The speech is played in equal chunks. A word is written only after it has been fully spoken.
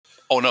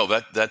Oh no,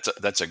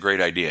 that's a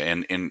great idea.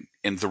 And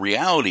the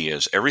reality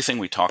is everything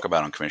we talk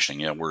about on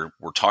commissioning,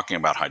 we're talking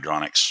about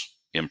hydronics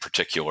in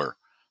particular,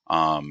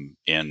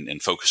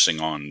 and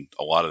focusing on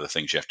a lot of the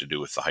things you have to do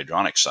with the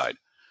hydronic side.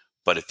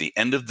 But at the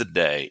end of the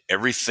day,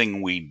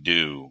 everything we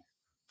do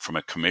from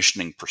a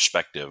commissioning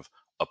perspective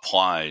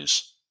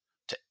applies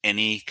to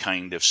any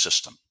kind of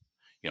system.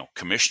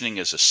 Commissioning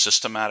is a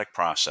systematic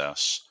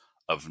process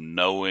of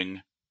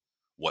knowing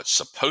what's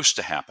supposed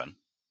to happen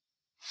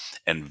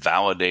and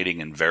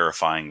validating and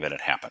verifying that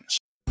it happens.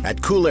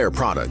 At Cool Air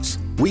Products,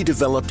 we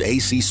developed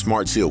AC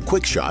Smart Seal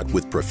Quick Shot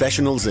with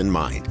professionals in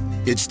mind.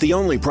 It's the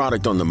only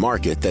product on the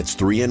market that's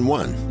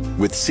 3-in-1,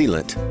 with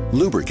sealant,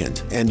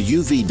 lubricant, and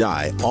UV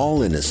dye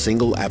all in a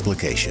single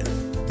application.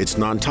 It's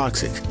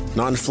non-toxic,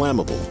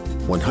 non-flammable,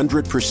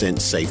 100%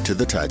 safe to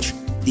the touch,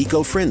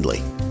 eco-friendly,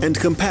 and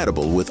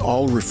compatible with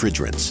all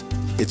refrigerants.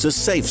 It's a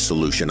safe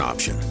solution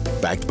option,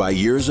 backed by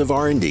years of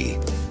R&D,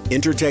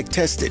 Intertech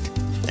tested,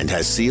 and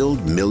has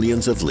sealed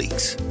millions of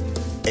leaks.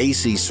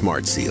 AC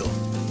Smart Seal,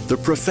 the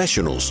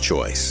professional's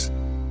choice.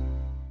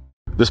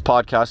 This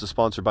podcast is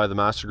sponsored by the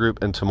Master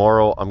Group, and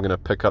tomorrow I'm going to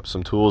pick up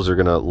some tools they're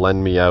going to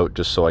lend me out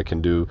just so I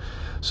can do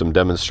some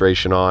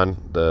demonstration on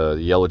the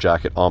Yellow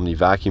Jacket Omni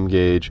vacuum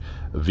gauge,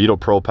 Vito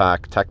Pro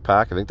Pack Tech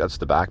Pack, I think that's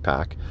the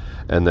backpack,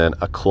 and then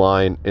a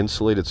Klein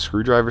insulated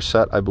screwdriver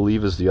set, I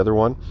believe is the other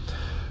one.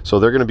 So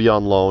they're going to be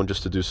on loan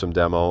just to do some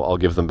demo. I'll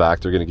give them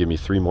back. They're going to give me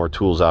 3 more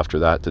tools after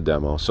that to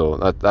demo. So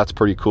that's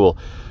pretty cool.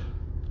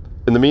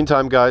 In the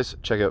meantime, guys,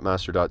 check out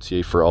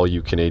master.ca for all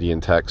you Canadian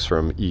techs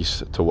from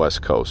east to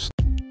west coast.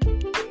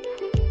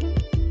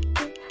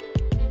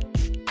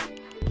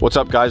 What's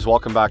up, guys?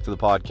 Welcome back to the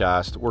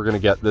podcast. We're going to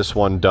get this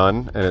one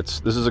done, and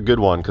this is a good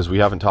one because we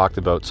haven't talked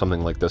about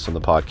something like this on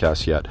the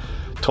podcast yet.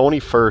 Tony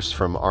First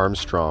from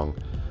Armstrong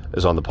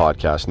is on the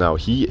podcast. Now,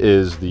 he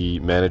is the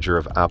manager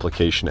of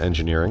application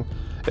engineering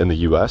in the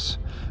US,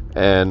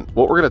 and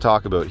what we're going to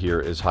talk about here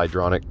is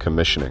hydronic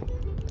commissioning.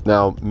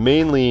 Now,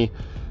 mainly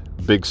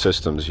big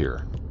systems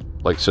here,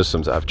 like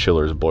systems that have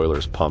chillers,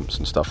 boilers, pumps,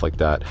 and stuff like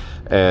that.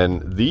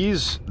 And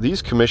these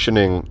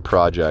commissioning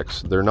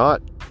projects, they're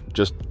not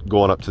just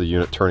going up to the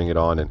unit, turning it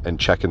on and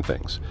checking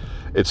things.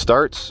 It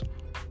starts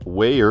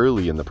way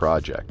early in the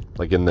project,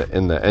 like in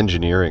the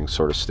engineering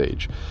sort of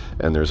stage.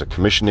 And there's a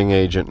commissioning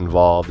agent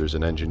involved, there's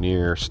an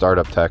engineer,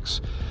 startup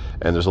techs,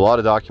 and there's a lot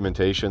of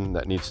documentation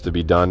that needs to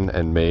be done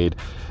and made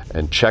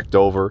and checked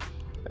over.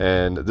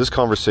 And this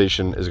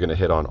conversation is going to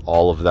hit on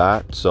all of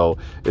that. So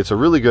it's a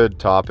really good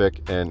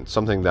topic and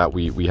something that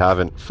we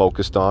haven't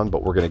focused on,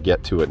 but we're going to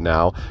get to it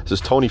now. This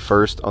is Tony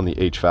First on the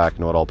HVAC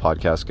Know It All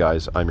podcast,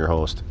 guys. I'm your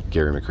host,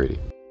 Gary McCready.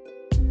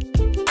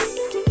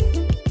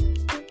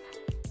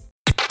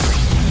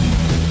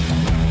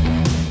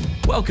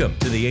 Welcome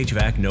to the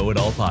HVAC Know It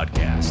All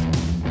podcast.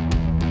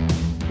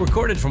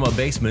 Recorded from a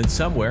basement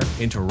somewhere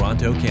in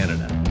Toronto,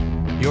 Canada.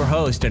 Your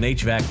host and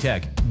HVAC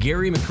tech,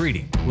 Gary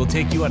McCready, will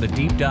take you on a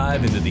deep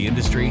dive into the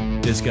industry,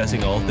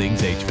 discussing all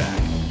things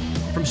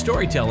HVAC. From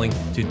storytelling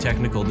to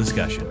technical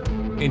discussion.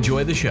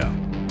 Enjoy the show.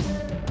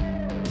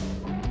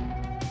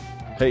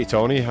 Hey,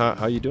 Tony,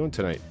 how you doing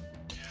tonight?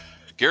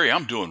 Gary,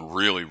 I'm doing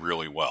really,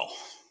 really well.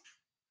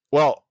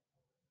 Well,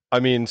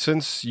 I mean,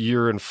 since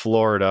you're in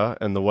Florida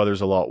and the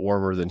weather's a lot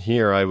warmer than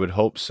here, I would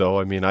hope so.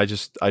 I mean, I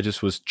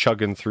just was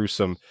chugging through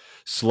some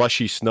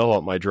slushy snow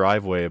out my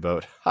driveway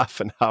about half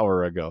an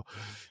hour ago.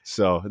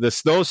 So the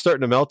snow's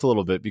starting to melt a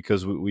little bit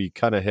because we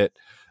kind of hit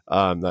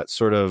that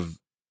sort of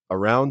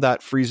around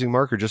that freezing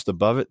mark or just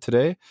above it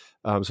today.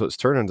 So it's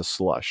turning to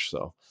slush.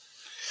 So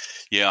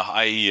yeah,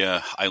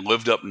 I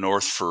lived up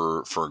north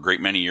for a great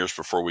many years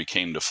before we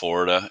came to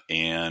Florida,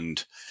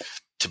 and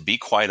to be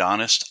quite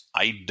honest,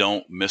 I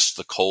don't miss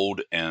the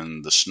cold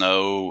and the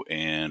snow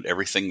and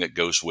everything that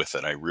goes with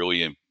it. I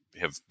really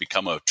have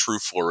become a true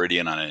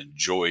Floridian, and I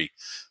enjoy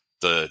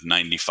the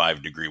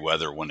 95-degree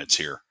weather when it's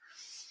here.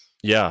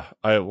 Yeah,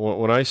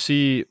 when I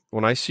see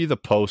the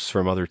posts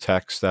from other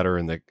techs that are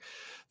in the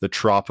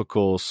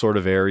tropical sort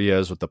of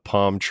areas with the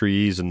palm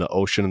trees and the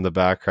ocean in the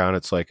background,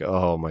 it's like,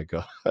 oh my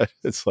God,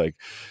 it's like,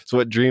 it's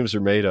what dreams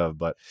are made of.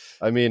 But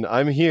I mean,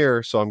 I'm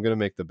here, so I'm going to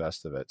make the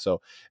best of it. So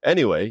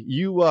anyway,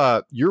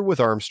 you're with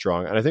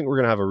Armstrong, and I think we're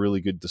going to have a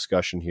really good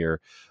discussion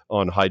here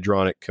on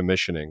hydronic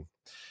commissioning.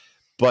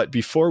 But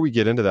before we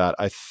get into that,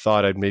 I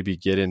thought I'd maybe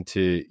get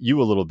into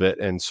you a little bit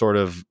and sort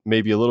of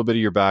maybe a little bit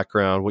of your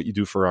background, what you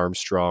do for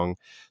Armstrong,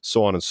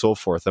 so on and so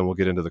forth, and we'll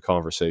get into the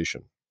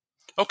conversation.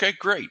 Okay,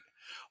 great.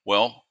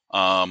 Well,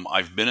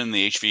 I've been in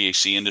the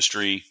HVAC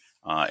industry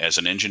as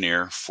an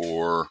engineer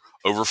for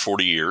over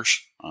 40 years.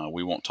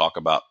 We won't talk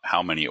about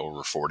how many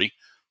over 40,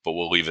 but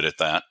we'll leave it at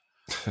that.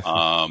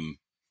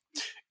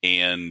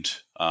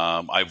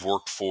 I've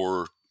worked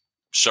for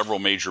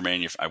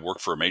I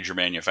worked for a major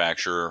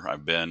manufacturer.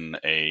 I've been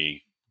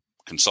a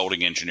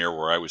consulting engineer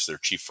where I was their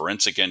chief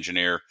forensic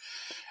engineer.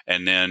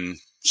 And then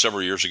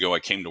several years ago, I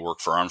came to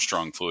work for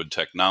Armstrong Fluid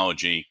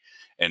Technology.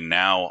 And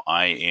now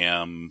I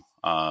am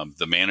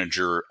the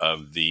manager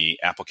of the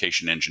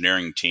application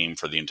engineering team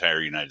for the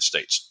entire United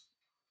States.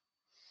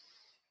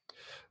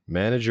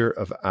 Manager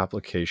of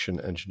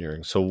application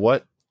engineering. So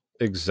what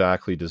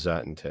exactly does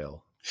that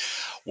entail?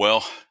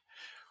 Well,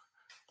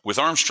 with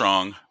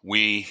Armstrong,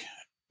 we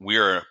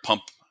are a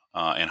pump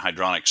and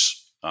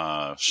hydronics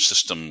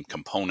system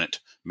component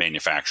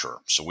manufacturer.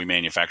 So we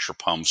manufacture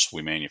pumps,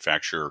 we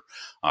manufacture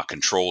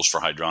controls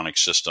for hydronic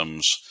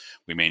systems,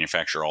 we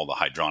manufacture all the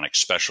hydronic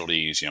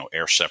specialties,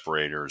 air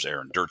separators, air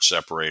and dirt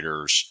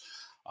separators,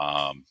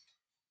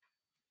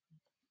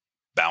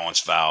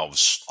 balance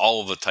valves,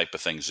 all of the type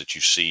of things that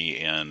you see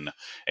in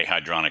a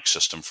hydronic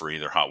system for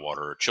either hot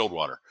water or chilled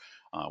water.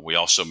 We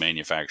also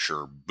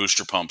manufacture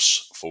booster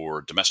pumps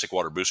for domestic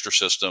water booster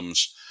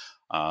systems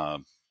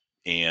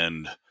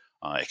and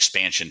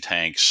expansion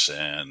tanks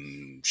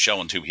and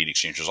shell and tube heat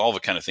exchangers, all the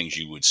kind of things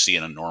you would see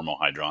in a normal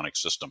hydronic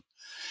system.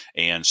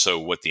 And so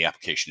what the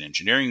application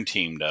engineering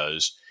team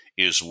does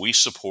is we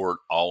support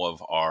all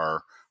of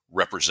our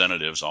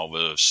representatives, all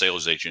the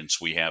sales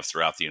agents we have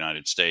throughout the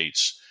United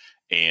States,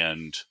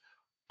 and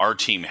our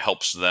team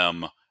helps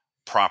them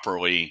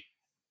properly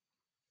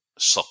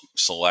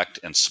select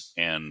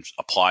and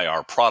apply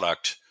our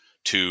product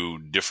to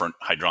different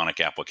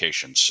hydronic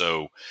applications.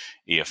 So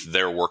if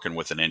they're working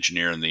with an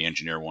engineer and the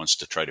engineer wants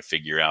to try to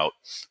figure out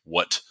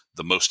what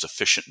the most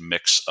efficient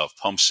mix of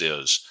pumps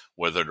is,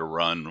 whether to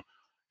run,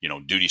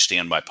 duty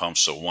standby pumps,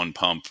 so one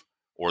pump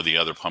or the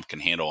other pump can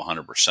handle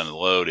 100% of the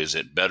load, is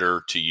it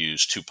better to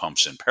use two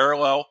pumps in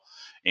parallel?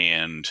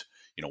 And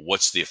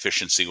what's the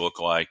efficiency look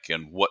like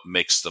and what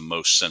makes the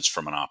most sense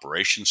from an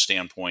operations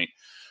standpoint?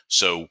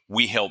 So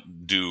we help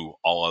do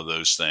all of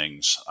those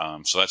things.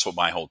 So that's what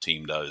my whole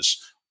team does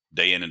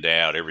day in and day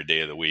out, every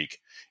day of the week,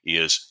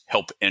 is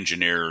help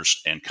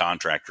engineers and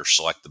contractors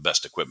select the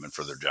best equipment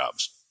for their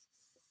jobs.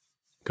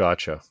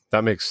 Gotcha.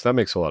 That makes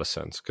a lot of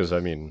sense, because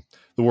the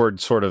word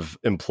sort of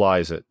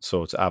implies it.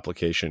 So it's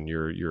application.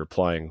 You're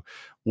applying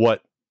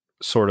what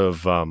sort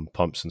of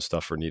pumps and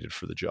stuff are needed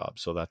for the job.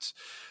 So that's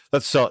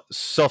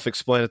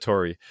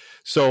self-explanatory.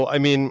 So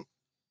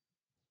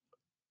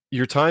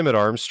your time at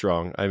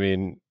Armstrong,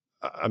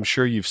 I'm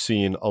sure you've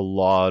seen a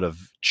lot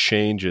of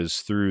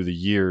changes through the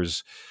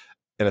years,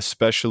 and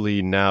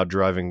especially now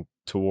driving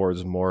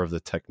towards more of the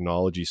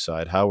technology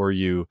side. How are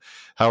you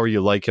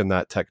liking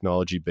that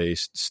technology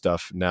based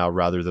stuff now,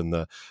 rather than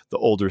the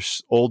older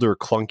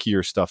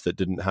clunkier stuff that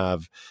didn't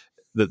have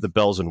the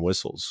bells and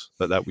whistles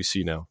that we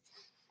see now?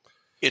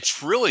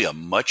 It's really a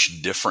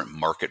much different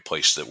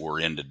marketplace that we're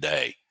in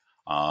today.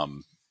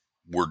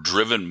 We're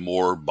driven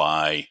more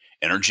by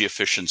energy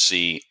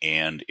efficiency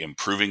and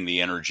improving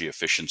the energy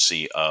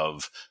efficiency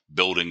of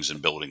buildings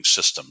and building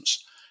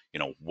systems.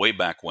 Way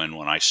back when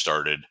I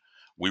started,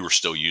 we were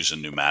still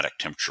using pneumatic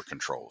temperature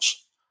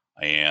controls.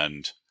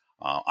 And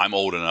I'm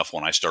old enough,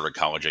 when I started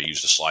college, I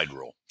used a slide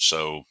rule.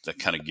 So that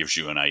kind of gives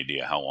you an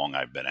idea how long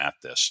I've been at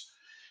this.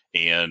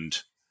 And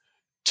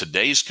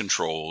today's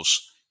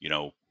controls,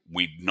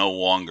 we no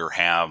longer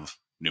have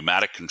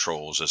pneumatic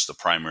controls as the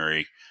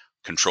primary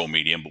control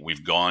medium, but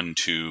we've gone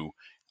to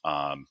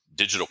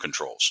digital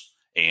controls,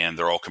 and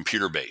they're all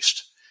computer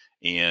based.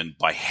 And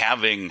by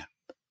having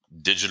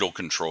digital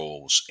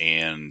controls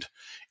and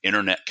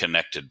internet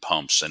connected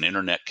pumps and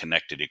internet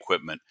connected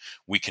equipment,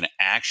 we can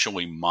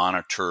actually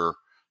monitor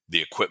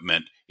the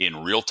equipment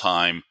in real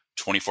time,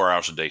 24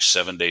 hours a day,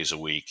 7 days a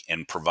week,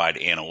 and provide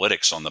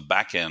analytics on the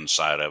back end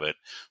side of it.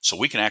 So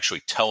we can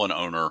actually tell an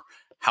owner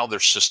how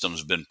their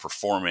system's been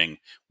performing.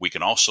 We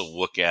can also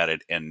look at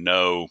it and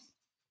know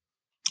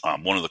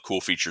one of the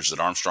cool features that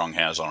Armstrong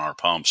has on our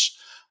pumps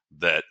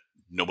that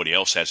nobody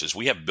else has is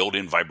we have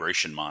built-in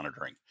vibration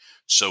monitoring.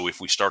 So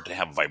if we start to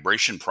have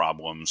vibration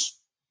problems,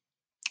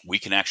 we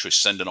can actually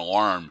send an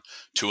alarm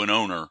to an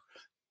owner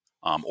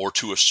or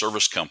to a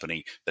service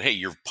company that, hey,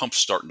 your pump's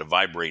starting to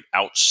vibrate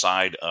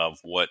outside of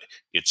what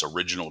its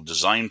original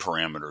design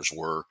parameters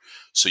were,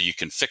 so you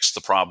can fix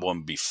the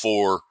problem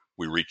before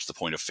we reach the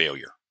point of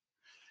failure.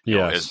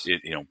 Yes.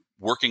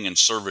 Working in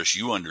service,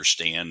 you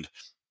understand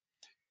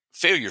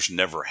failures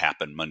never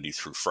happen Monday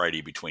through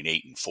Friday between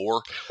 8 and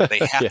 4. They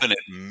happen at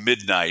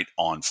midnight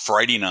on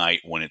Friday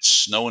night when it's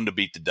snowing to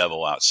beat the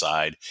devil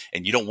outside,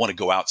 and you don't want to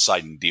go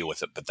outside and deal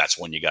with it, but that's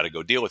when you got to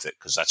go deal with it,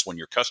 because that's when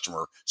your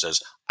customer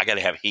says, I got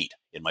to have heat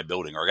in my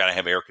building, or I got to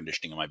have air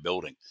conditioning in my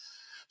building.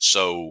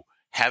 So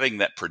having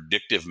that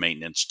predictive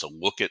maintenance to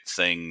look at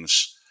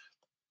things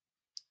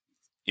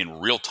in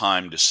real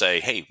time to say,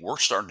 hey, we're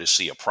starting to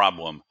see a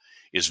problem,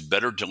 is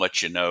better to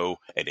let you know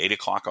at 8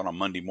 o'clock on a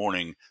Monday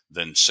morning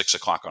than 6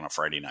 o'clock on a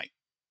Friday night.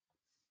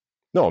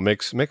 No, it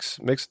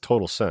makes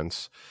total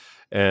sense.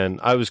 And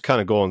I was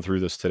kind of going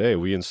through this today.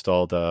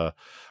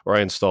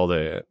 I installed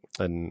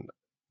an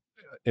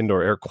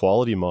indoor air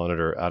quality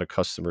monitor at a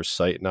customer's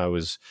site, and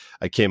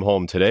I came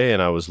home today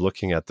and I was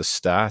looking at the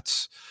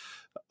stats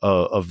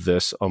of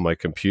this on my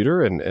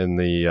computer and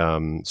the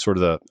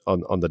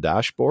on the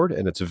dashboard,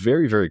 and it's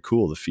very, very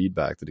cool, the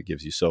feedback that it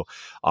gives you. So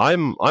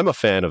I'm a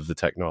fan of the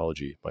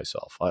technology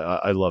myself.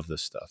 I love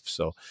this stuff.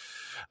 So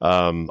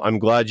I'm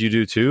glad you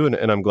do too,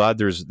 and I'm glad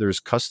there's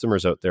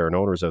customers out there and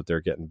owners out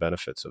there getting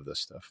benefits of this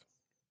stuff.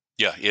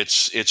 Yeah,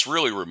 it's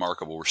really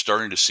remarkable. We're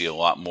starting to see a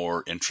lot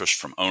more interest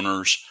from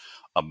owners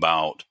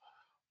about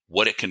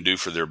what it can do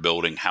for their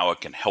building, how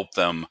it can help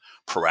them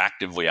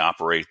proactively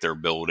operate their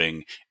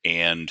building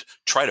and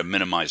try to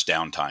minimize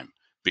downtime.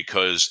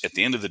 Because at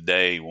the end of the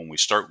day, when we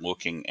start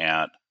looking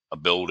at a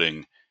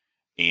building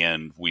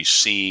and we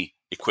see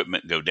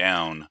equipment go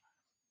down,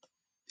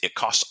 it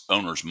costs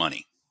owners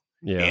money.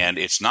 Yeah. And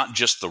it's not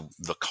just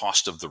the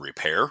cost of the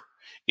repair,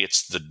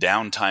 it's the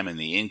downtime and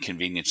the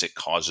inconvenience it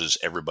causes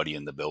everybody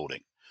in the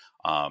building.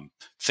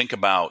 Think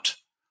about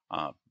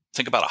a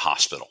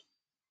hospital.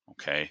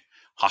 Okay.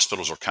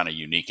 Hospitals are kind of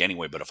unique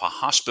anyway, but if a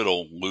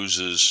hospital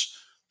loses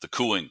the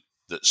cooling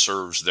that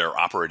serves their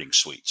operating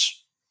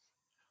suites,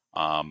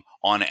 on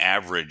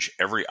average,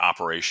 every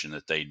operation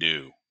that they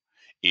do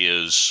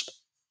is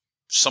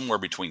somewhere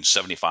between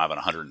 $75,000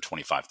 and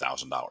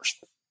 $125,000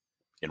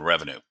 in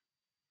revenue.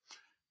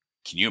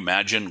 Can you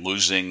imagine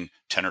losing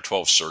 10 or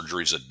 12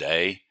 surgeries a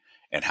day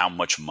and how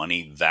much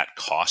money that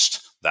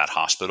cost that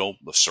hospital,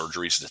 the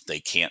surgeries that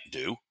they can't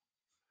do?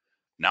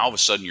 Now all of a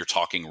sudden you're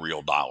talking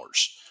real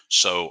dollars.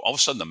 So all of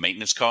a sudden the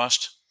maintenance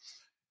cost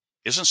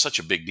isn't such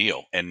a big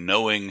deal. And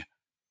knowing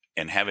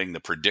and having the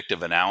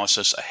predictive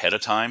analysis ahead of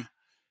time,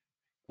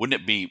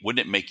 wouldn't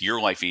it make your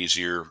life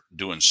easier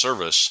doing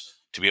service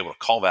to be able to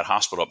call that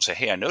hospital up and say,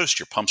 hey, I noticed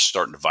your pump's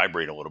starting to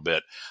vibrate a little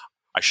bit.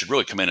 I should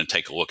really come in and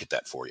take a look at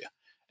that for you.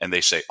 And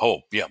they say, oh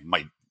yeah,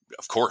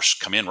 of course,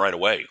 come in right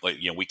away.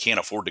 We can't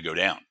afford to go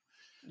down.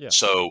 Yeah.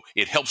 So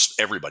it helps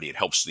everybody. It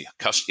helps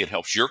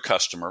your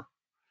customer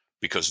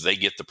because they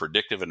get the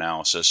predictive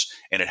analysis,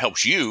 and it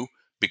helps you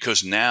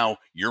because now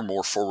you're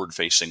more forward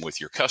facing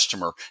with your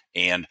customer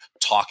and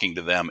talking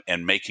to them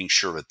and making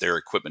sure that their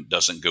equipment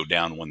doesn't go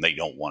down when they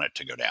don't want it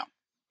to go down.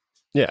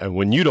 Yeah. And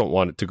when you don't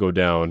want it to go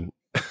down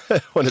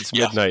when it's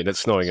midnight and it's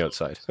snowing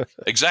outside.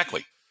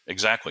 Exactly.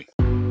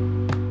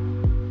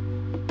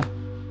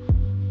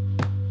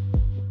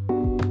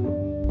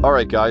 All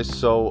right, guys.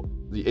 So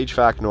the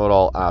HVAC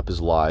Know-It-All app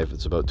is live.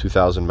 It's about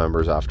 2,000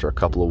 members after a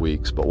couple of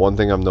weeks. But one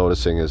thing I'm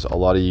noticing is a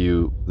lot of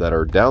you that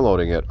are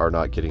downloading it are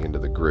not getting into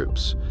the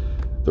groups.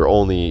 You're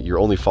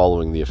only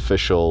following the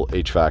official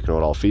HVAC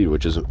Know-It-All feed,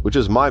 which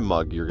is my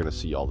mug you're going to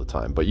see all the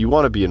time. But you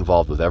want to be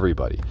involved with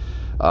everybody.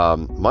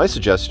 My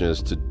suggestion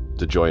is to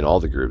join all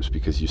the groups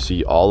because you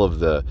see all of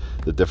the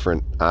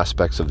different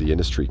aspects of the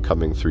industry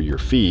coming through your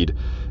feed.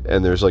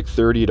 And there's like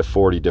 30 to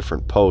 40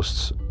 different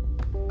posts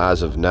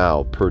as of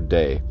now per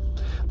day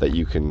that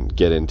you can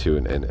get into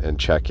and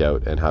check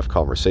out and have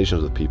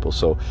conversations with people.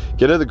 So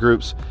get into the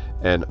groups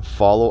and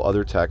follow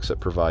other techs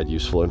that provide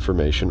useful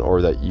information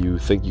or that you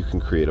think you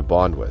can create a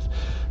bond with.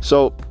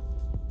 So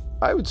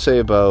I would say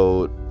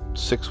about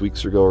 6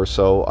 weeks ago or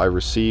so, I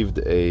received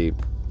a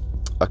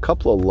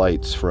couple of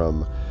lights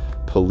from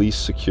Police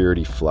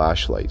Security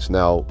Flashlights.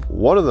 Now,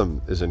 one of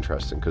them is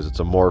interesting because it's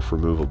a Morph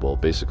removable.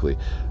 Basically,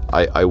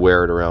 I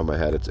wear it around my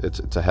head.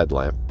 It's a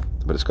headlamp,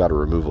 but it's got a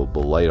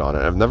removable light on it.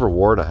 I've never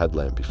worn a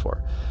headlamp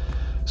before.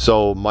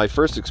 So my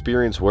first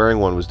experience wearing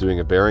one was doing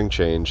a bearing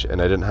change,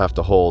 and I didn't have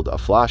to hold a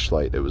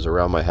flashlight. It was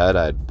around my head.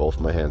 I had both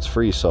my hands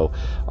free. So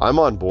I'm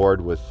on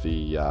board with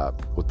the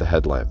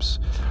headlamps.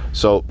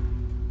 So,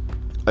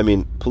 I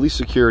mean, Police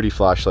Security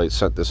Flashlight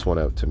sent this one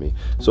out to me.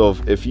 So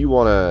if you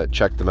want to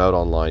check them out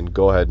online,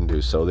 go ahead and do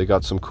so. They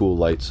got some cool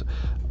lights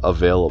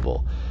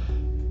available.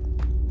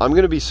 I'm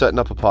going to be setting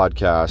up a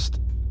podcast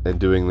and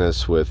doing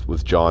this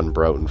with John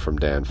Broughton from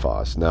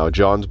Danfoss. Now,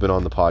 John's been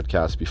on the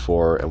podcast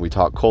before, and we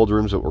talk cold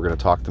rooms, but we're going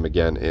to talk to them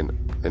again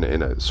in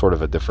a sort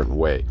of a different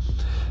way.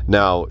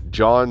 Now,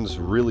 John's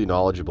really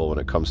knowledgeable when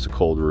it comes to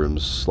cold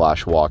rooms /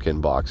 walk-in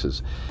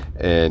boxes,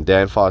 and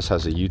Danfoss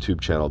has a YouTube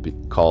channel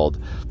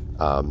called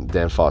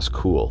Danfoss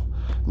Cool.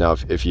 Now,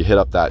 if you hit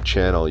up that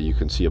channel, you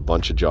can see a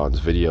bunch of John's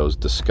videos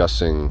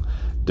discussing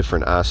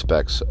different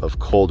aspects of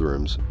cold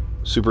rooms.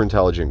 Super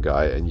intelligent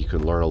guy, and you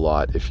can learn a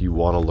lot if you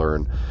want to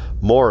learn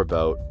more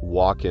about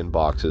walk-in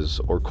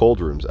boxes or cold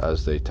rooms,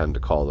 as they tend to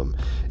call them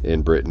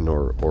in Britain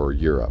or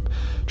Europe.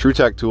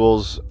 TruTech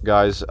Tools,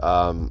 guys,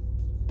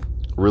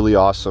 really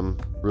awesome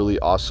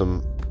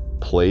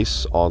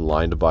place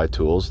online to buy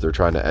tools. They're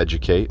trying to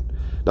educate,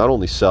 not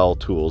only sell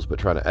tools, but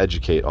trying to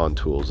educate on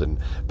tools and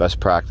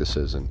best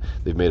practices. And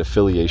they've made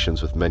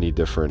affiliations with many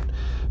different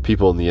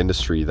people in the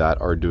industry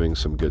that are doing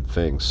some good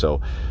things.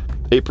 So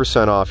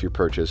 8% off your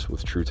purchase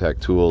with TruTech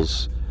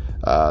Tools.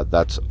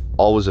 That's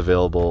always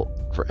available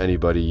for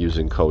anybody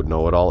using code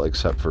Know-It-All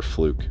except for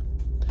Fluke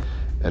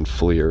and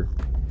FLIR.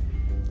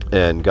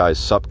 And guys,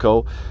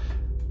 Supco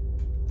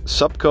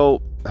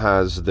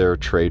has their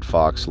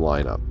TradeFox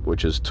lineup,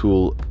 which is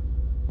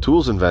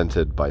tools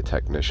invented by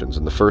technicians.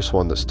 And the first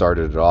one that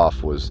started it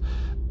off was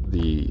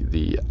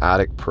the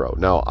Attic Pro.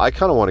 Now, I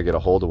kind of want to get a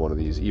hold of one of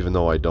these, even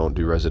though I don't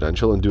do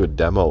residential, and do a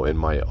demo in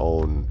my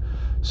own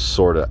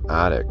sort of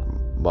attic.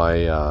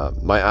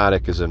 My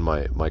attic is in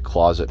my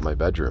closet in my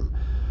bedroom.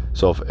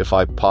 So if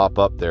I pop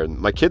up there,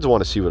 my kids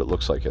want to see what it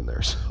looks like in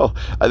there. So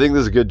I think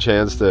there's a good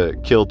chance to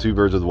kill two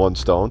birds with one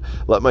stone.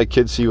 Let my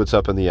kids see what's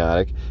up in the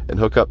attic and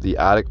hook up the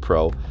Attic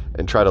Pro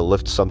and try to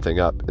lift something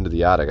up into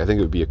the attic. I think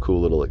it would be a cool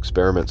little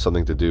experiment,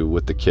 something to do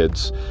with the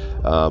kids,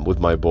 with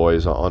my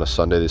boys on a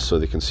Sunday, so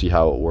they can see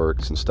how it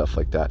works and stuff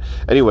like that.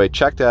 Anyway,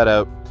 check that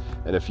out.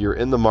 And if you're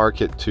in the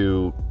market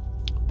to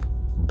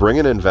bring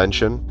an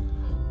invention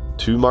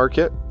to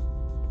market,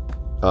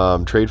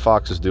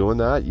 TradeFox is doing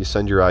that. You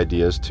send your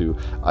ideas to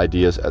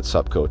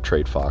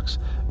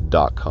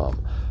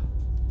ideas@supcotradefox.com.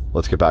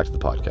 Let's get back to the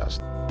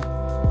podcast.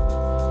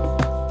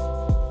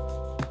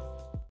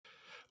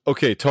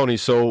 Okay, Tony,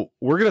 so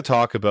we're going to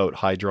talk about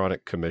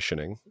hydronic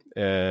commissioning.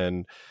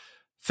 And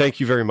thank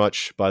you very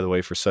much, by the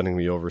way, for sending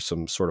me over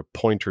some sort of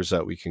pointers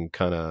that we can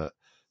kind of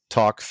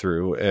talk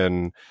through.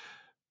 And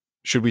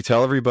should we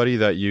tell everybody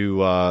that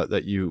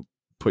you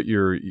put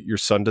your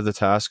son to the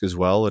task as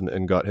well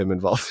and got him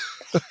involved?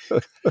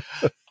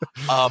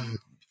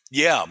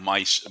 Yeah,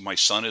 my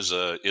son is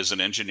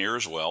an engineer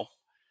as well,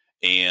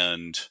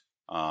 and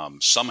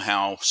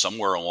somehow,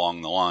 somewhere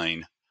along the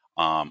line,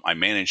 I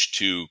managed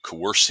to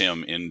coerce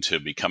him into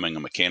becoming a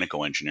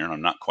mechanical engineer, and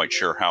I'm not quite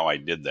sure how I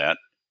did that.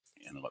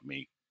 And let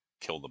me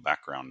kill the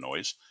background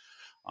noise.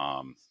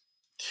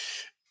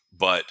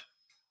 But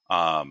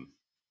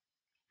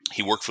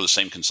he worked for the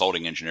same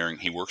consulting engineering.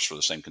 He works for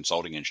the same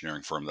consulting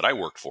engineering firm that I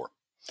worked for,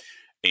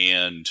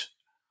 and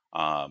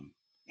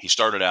he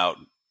started out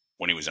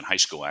when he was in high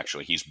school.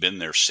 Actually, he's been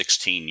there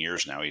 16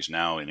 years now. He's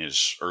now in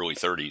his early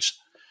 30s,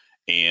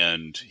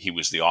 and he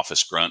was the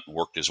office grunt.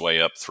 Worked his way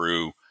up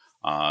through.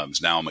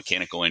 He's now a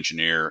mechanical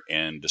engineer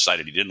and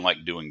decided he didn't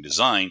like doing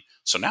design.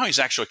 So now he's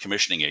actually a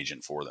commissioning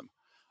agent for them.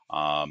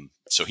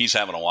 So he's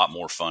having a lot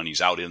more fun. He's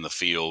out in the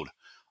field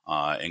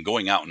and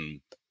going out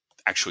and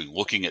actually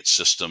looking at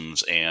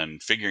systems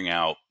and figuring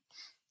out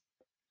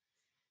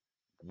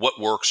what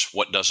works,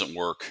 what doesn't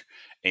work,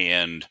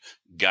 and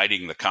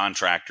guiding the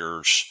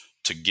contractors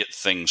to get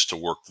things to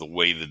work the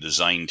way the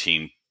design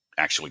team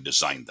actually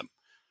designed them.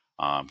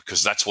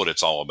 Because that's what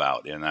it's all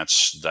about. And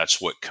that's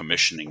what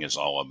commissioning is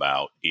all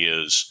about,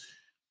 is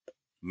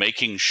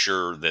making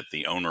sure that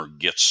the owner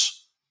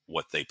gets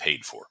what they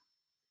paid for.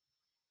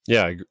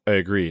 Yeah, I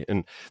agree.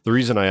 And the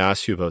reason I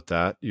asked you about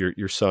that,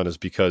 your son, is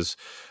because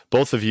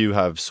both of you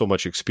have so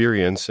much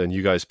experience and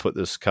you guys put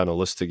this kind of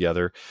list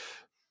together.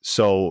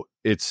 So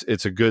it's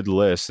a good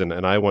list.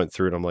 And I went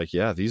through it. I'm like,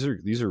 yeah, these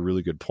are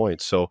really good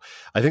points. So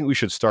I think we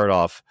should start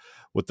off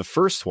with the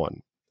first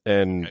one.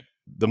 And okay.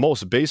 The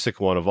most basic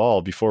one of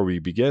all, before we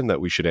begin,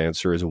 that we should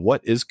answer is, what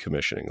is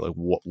commissioning? Like,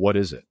 what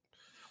is it?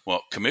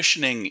 Well,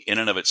 commissioning in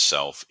and of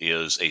itself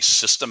is a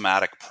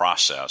systematic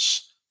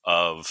process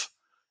of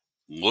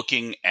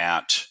looking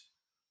at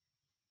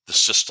the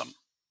system,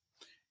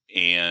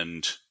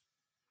 and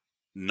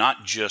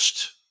not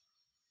just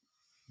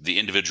the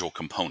individual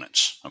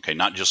components, okay?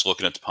 Not just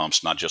looking at the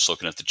pumps, not just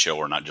looking at the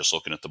chiller, not just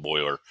looking at the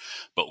boiler,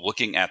 but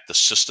looking at the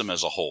system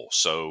as a whole.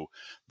 So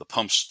the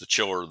pumps, the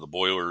chiller, the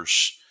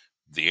boilers,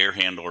 the air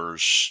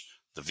handlers,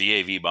 the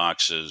VAV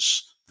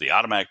boxes, the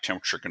automatic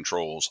temperature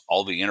controls,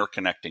 all the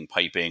interconnecting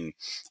piping,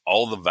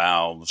 all the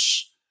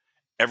valves,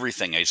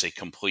 everything as a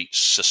complete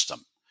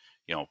system.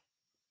 You know,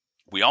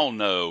 we all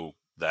know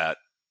that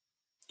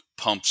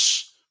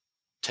pumps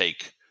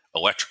take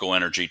electrical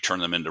energy, turn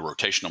them into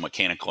rotational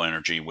mechanical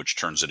energy, which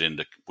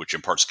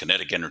imparts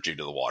kinetic energy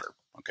to the water.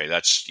 Okay,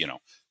 that's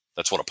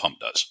what a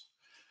pump does.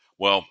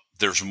 Well,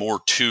 there's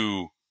more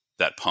to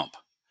that pump.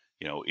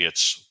 You know,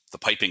 it's the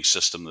piping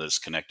system that it's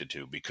connected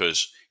to,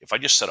 because if I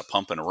just set a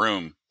pump in a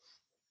room,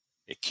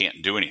 it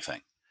can't do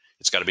anything.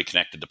 It's got to be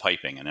connected to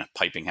piping, and that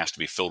piping has to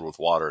be filled with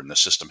water, and the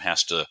system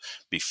has to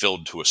be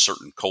filled to a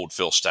certain cold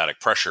fill static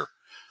pressure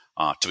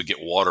to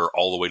get water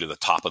all the way to the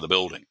top of the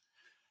building.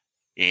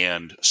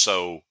 And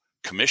so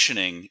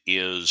commissioning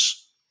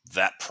is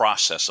that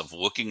process of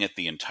looking at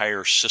the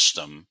entire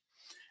system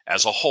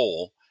as a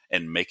whole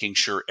and making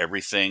sure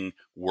everything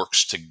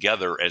works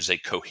together as a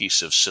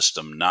cohesive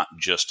system, not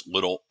just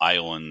little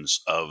islands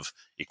of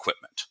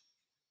equipment.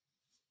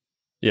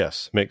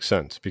 Yes, makes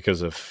sense.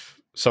 Because if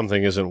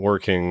something isn't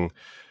working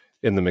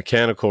in the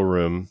mechanical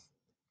room,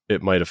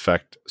 it might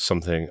affect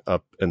something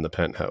up in the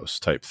penthouse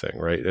type thing,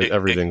 right?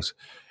 Everything's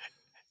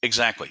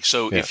exactly.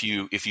 So yeah. If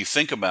you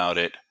think about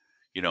it,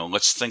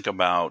 let's think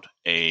about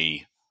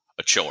a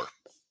chiller.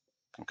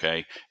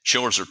 Okay,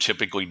 chillers are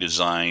typically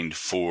designed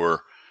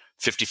for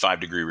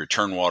 55-degree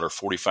return water,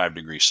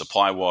 45-degree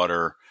supply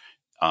water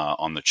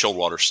on the chilled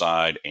water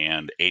side,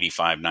 and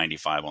 85,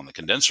 95 on the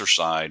condenser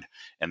side.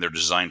 And they're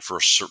designed for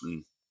a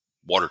certain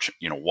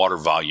water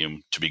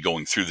volume to be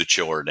going through the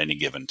chiller at any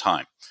given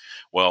time.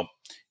 Well,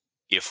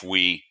 if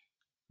we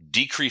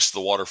decrease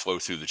the water flow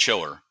through the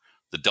chiller,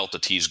 the delta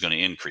T is going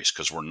to increase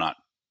because we're not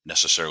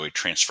necessarily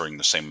transferring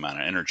the same amount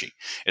of energy.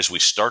 As we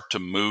start to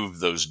move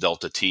those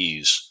delta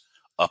T's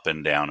up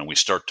and down, and we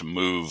start to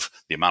move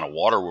the amount of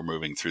water we're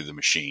moving through the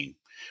machine,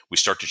 we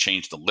start to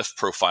change the lift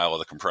profile of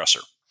the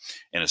compressor.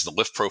 And as the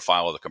lift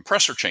profile of the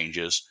compressor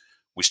changes,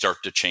 we start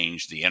to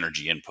change the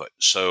energy input.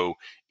 So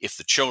if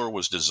the chiller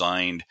was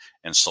designed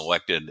and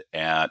selected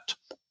at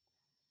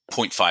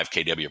 0.5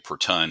 kW per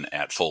ton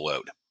at full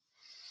load,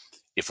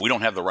 if we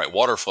don't have the right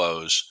water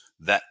flows,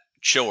 that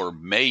chiller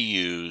may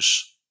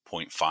use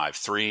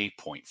 0.53,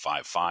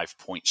 0.55,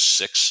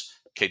 0.6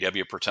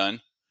 kW per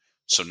ton.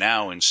 So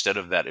now instead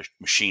of that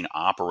machine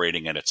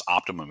operating at its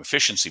optimum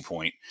efficiency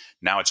point,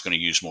 now it's going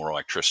to use more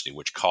electricity,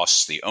 which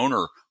costs the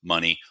owner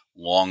money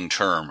long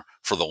term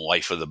for the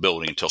life of the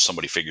building until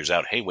somebody figures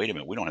out, hey, wait a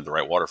minute, we don't have the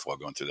right water flow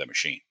going through that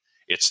machine.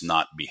 It's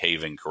not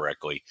behaving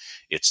correctly.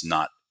 It's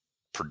not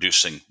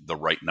producing the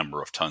right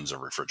number of tons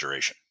of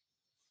refrigeration.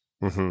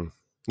 Mm-hmm.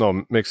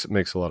 No, makes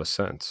a lot of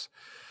sense.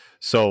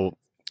 So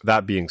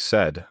that being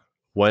said,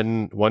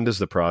 when does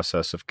the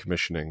process of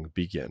commissioning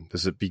begin?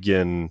 Does it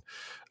begin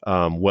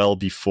well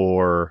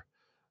before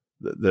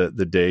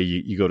the day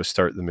you go to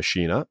start the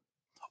machine up?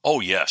 Oh,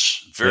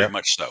 yes, very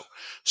much so.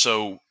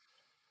 So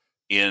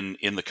in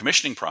the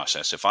commissioning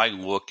process, if I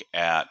look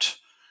at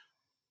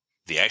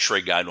the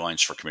ASHRAE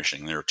guidelines for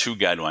commissioning, there are two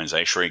guidelines,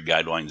 ASHRAE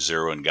Guideline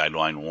 0 and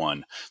Guideline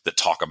 1, that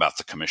talk about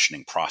the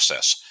commissioning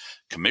process.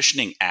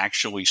 Commissioning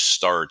actually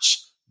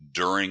starts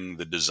during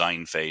the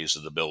design phase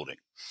of the building.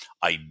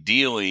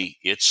 Ideally,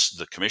 it's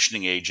the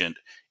commissioning agent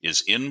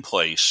is in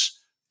place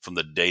from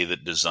the day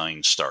that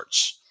design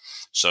starts.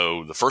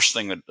 So the first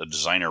thing that a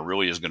designer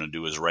really is going to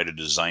do is write a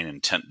design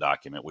intent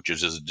document, which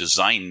is a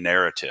design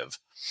narrative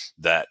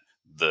that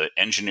the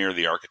engineer,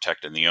 the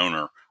architect, and the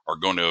owner are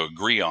going to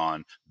agree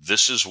on.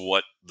 This is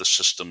what the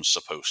system's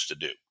supposed to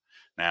do.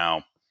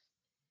 Now,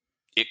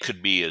 it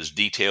could be as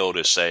detailed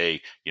as,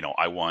 say,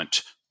 I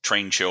want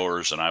train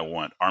chillers, and I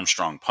want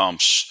Armstrong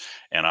pumps,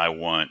 and I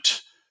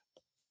want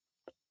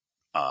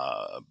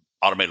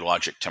automated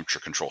logic temperature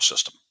control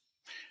system.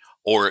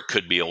 Or it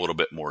could be a little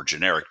bit more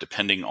generic,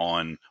 depending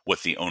on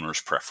what the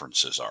owner's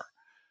preferences are.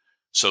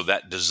 So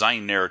that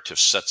design narrative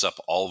sets up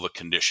all the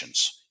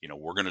conditions.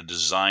 We're going to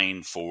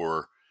design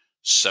for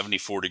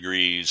 74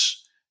 degrees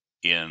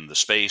in the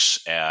space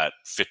at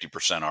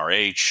 50%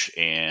 RH,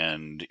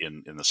 and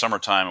in the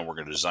summertime, and we're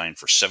going to design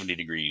for 70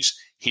 degrees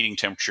heating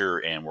temperature,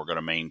 and we're going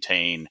to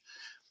maintain,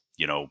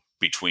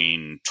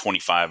 between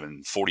 25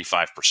 and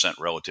 45%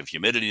 relative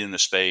humidity in the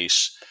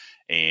space,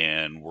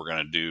 and we're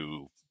going to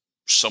do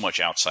so much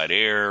outside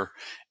air.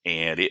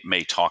 And it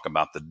may talk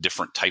about the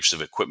different types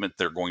of equipment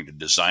they're going to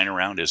design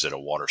around. Is it a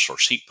water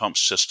source heat pump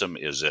system?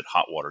 Is it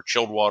hot water,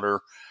 chilled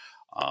water?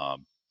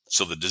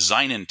 So the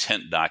design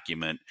intent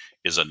document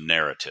is a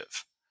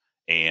narrative,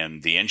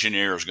 and the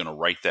engineer is going to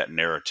write that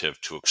narrative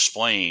to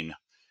explain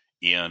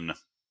in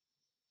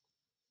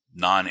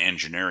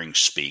non-engineering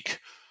speak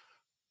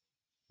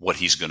what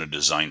he's going to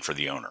design for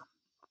the owner.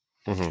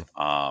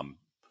 Mm-hmm.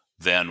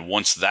 Then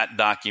once that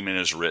document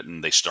is written,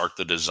 they start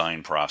the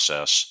design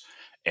process.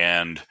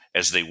 And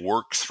as they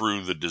work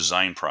through the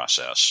design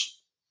process,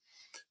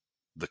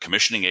 the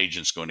commissioning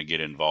agent's going to get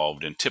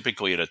involved. And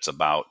typically it's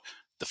about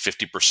the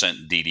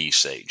 50% DD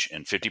stage.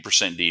 And 50%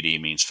 DD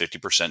means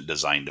 50%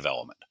 design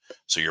development.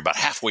 So you're about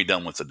halfway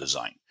done with the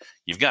design.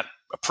 You've got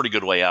a pretty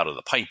good layout of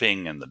the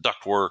piping and the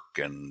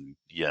ductwork, and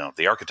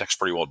the architect's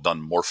pretty well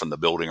done morphing the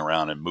building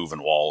around and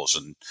moving walls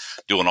and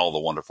doing all the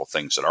wonderful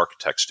things that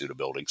architects do to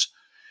buildings.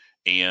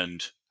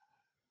 And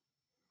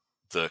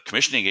the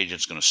commissioning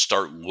agent's going to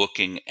start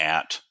looking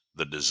at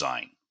the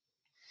design.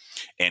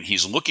 And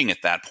he's looking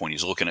at that point,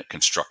 he's looking at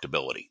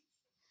constructability.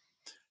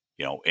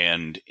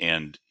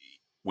 And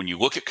when you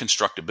look at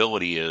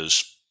constructability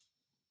is,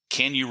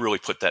 can you really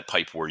put that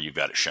pipe where you've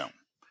got it shown?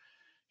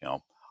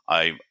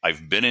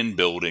 I've been in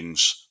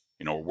buildings,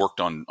 worked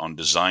on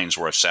designs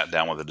where I've sat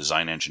down with a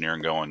design engineer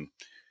and going,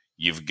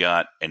 you've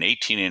got an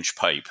 18-inch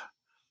pipe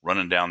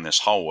running down this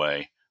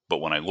hallway, but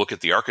when I look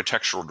at the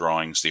architectural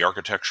drawings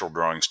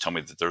tell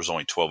me that there's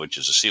only 12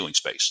 inches of ceiling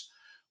space.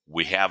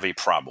 We have a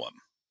problem.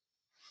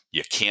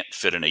 You can't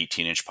fit an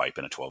 18-inch pipe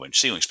in a 12-inch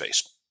ceiling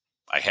space.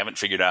 I haven't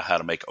figured out how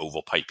to make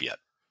oval pipe yet.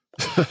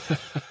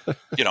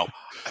 Yeah.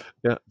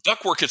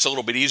 Ductwork, it's a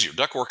little bit easier.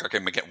 Ductwork, I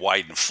can make it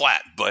wide and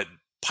flat, but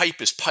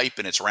pipe is pipe,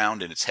 and it's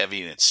round and it's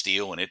heavy and it's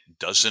steel, and it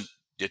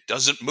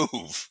doesn't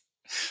move.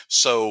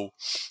 So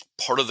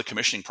part of the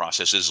commissioning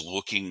process is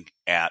looking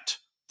at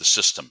the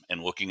system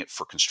and looking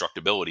for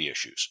constructability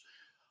issues.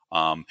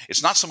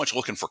 It's not so much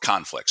looking for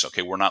conflicts.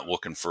 Okay. We're not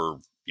looking for,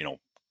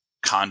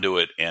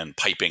 conduit and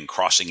piping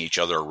crossing each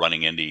other or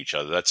running into each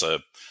other. That's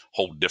a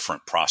whole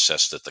different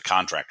process that the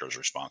contractor is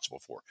responsible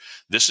for.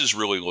 This is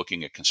really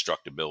looking at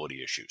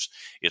constructability issues.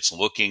 It's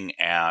looking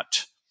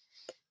at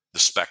the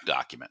spec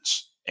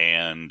documents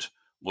and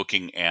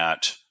looking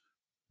at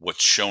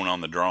what's shown on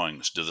the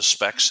drawings. Do the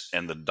specs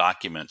and the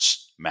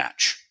documents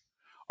match?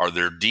 Are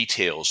there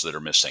details that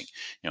are missing?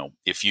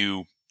 If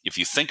you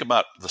think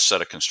about the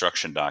set of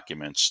construction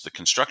documents, the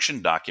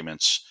construction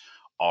documents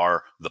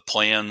are the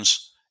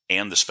plans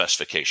and the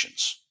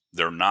specifications.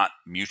 They're not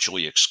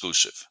mutually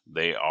exclusive.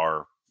 They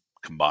are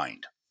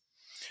combined.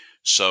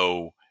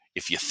 So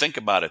if you think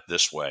about it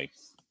this way,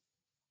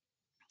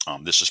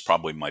 this is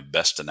probably my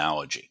best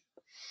analogy.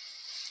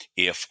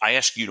 If I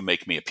ask you to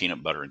make me a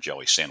peanut butter and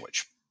jelly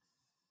sandwich,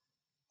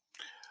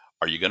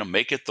 are you going to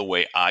make it the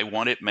way I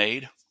want it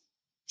made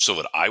so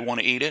that I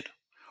want to eat it?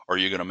 Or are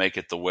you going to make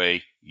it the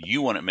way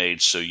you want it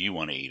made so you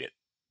want to eat it?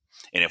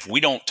 And if we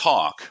don't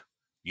talk,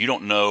 you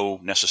don't know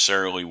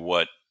necessarily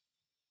what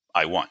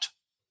I want.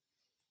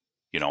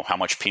 How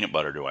much peanut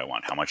butter do I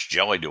want? How much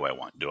jelly do I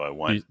want? Do I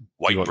want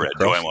white bread?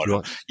 Do I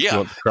want? Do you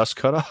want the crust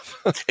cut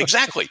off?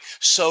 Exactly.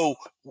 So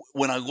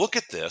when I look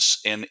at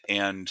this,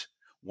 and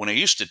when I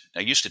used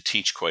to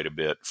teach quite a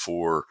bit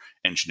for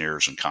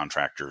engineers and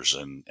contractors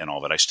and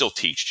all that, I still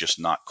teach, just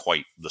not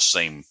quite the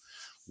same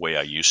way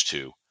I used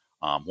to.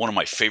 One of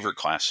my favorite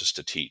classes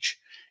to teach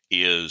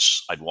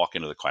is I'd walk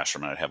into the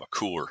classroom and I'd have a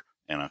cooler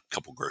and a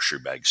couple grocery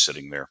bags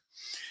sitting there,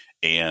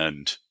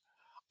 and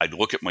I'd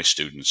look at my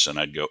students and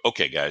I'd go,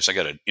 okay, guys, I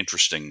got an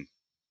interesting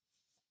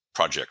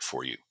project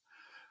for you.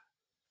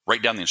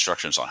 Write down the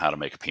instructions on how to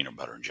make a peanut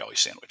butter and jelly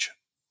sandwich.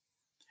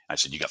 I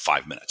said, you got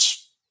 5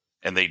 minutes.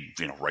 And they'd,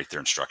 write their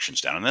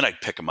instructions down. And then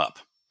I'd pick them up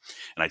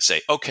and I'd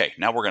say, okay,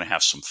 now we're going to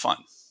have some fun.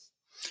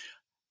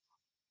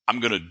 I'm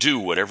going to do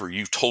whatever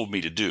you told me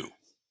to do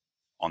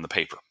on the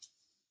paper.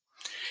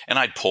 And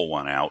I'd pull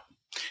one out.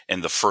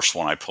 And the first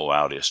one I pull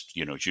out is,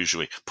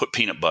 usually put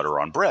peanut butter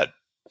on bread.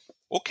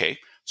 Okay.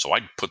 So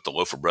I'd put the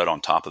loaf of bread on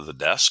top of the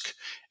desk,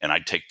 and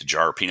I'd take the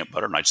jar of peanut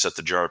butter and I'd set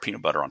the jar of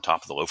peanut butter on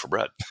top of the loaf of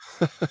bread.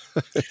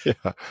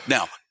 Yeah.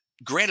 Now,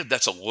 granted,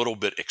 that's a little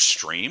bit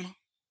extreme,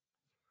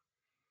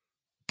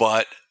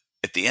 but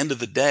at the end of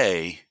the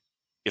day,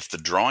 if the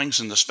drawings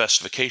and the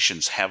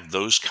specifications have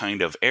those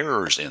kind of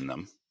errors in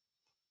them,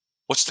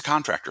 what's the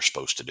contractor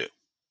supposed to do?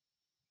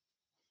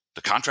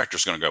 The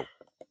contractor's going to go,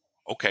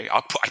 okay,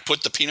 I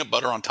put the peanut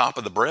butter on top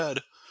of the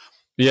bread.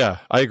 Yeah,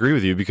 I agree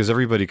with you, because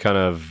everybody kind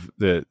of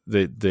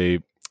they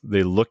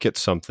look at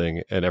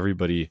something and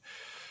everybody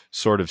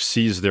sort of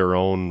sees their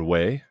own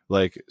way.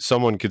 Like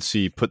someone could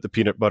see put the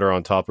peanut butter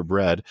on top of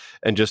bread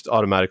and just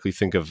automatically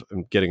think of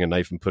getting a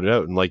knife and put it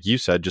out. And like you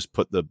said, just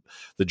put the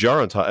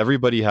jar on top.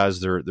 Everybody has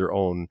their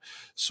own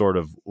sort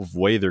of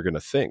way they're going to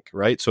think,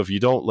 right? So if you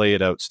don't lay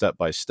it out step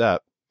by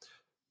step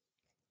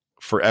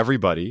for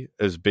everybody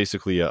as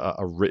basically a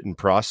written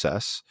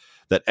process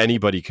that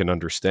anybody can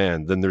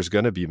understand, then there's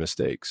going to be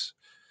mistakes.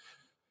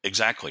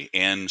 Exactly.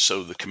 And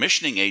so the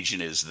commissioning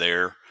agent is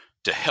there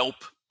to help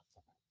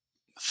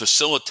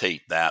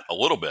facilitate that a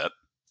little bit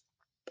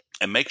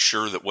and make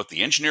sure that what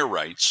the engineer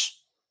writes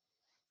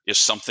is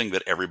something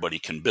that everybody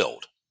can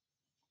build.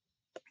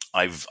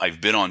 I've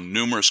been on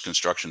numerous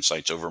construction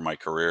sites over my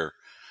career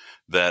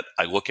that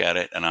I look at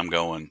it and I'm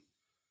going,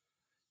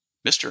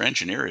 Mr.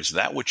 Engineer, is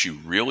that what you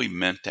really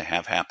meant to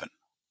have happen?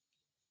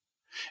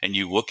 And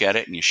you look at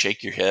it and you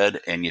shake your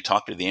head and you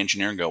talk to the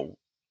engineer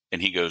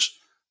and he goes,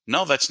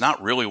 no, that's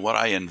not really what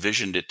I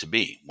envisioned it to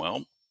be.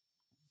 Well,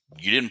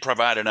 you didn't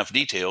provide enough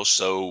details,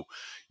 so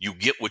you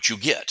get what you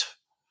get.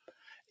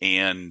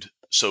 And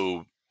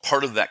so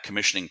part of that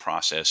commissioning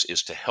process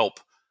is to help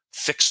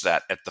fix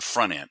that at the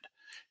front end.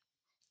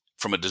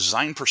 From a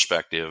design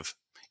perspective,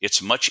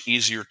 it's much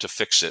easier to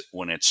fix it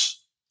when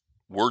it's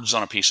words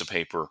on a piece of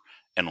paper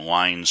and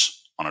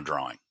lines on a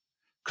drawing.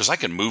 Because I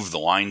can move the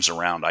lines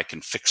around, I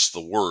can fix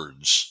the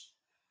words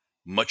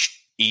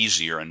much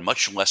easier and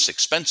much less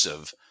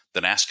expensive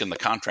than asking the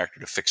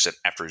contractor to fix it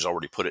after he's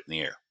already put it in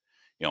the air.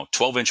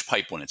 12-inch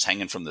pipe when it's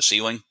hanging from the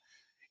ceiling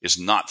is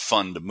not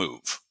fun to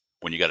move.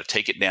 When you got to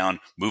take it down,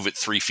 move it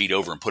 3 feet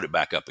over and put it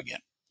back up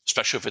again,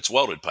 especially if it's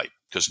welded pipe,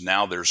 because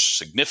now there's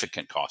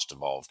significant cost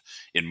involved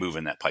in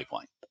moving that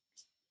pipeline.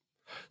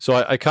 So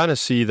I kind of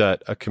see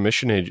that a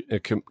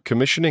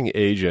commissioning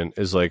agent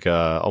is like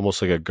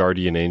almost like a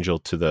guardian angel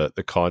to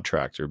the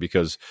contractor,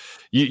 because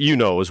you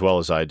know as well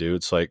as I do,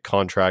 it's like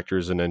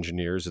contractors and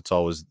engineers.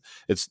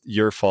 It's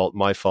your fault,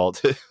 my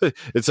fault.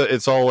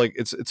 it's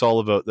all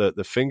about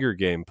the finger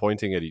game,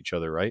 pointing at each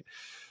other, right?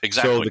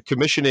 Exactly. So the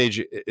commission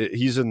agent,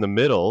 he's in the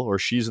middle or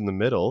she's in the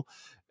middle,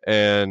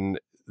 and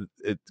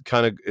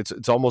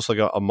it's almost like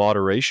a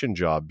moderation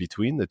job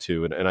between the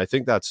two, and I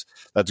think that's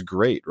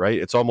great, right?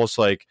 It's almost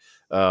like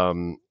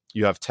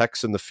you have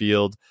techs in the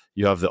field,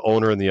 you have the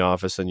owner in the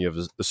office, and you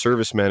have the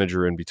service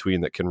manager in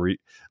between that can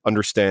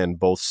understand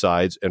both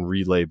sides and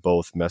relay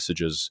both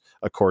messages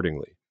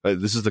accordingly.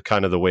 This is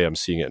the way I'm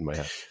seeing it in my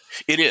head.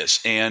 It is,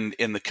 and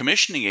in the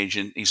commissioning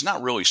agent, he's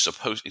not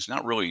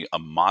really a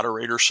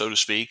moderator, so to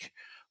speak,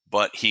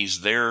 but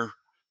he's there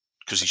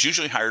because he's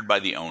usually hired by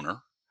the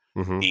owner,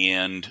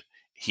 and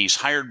he's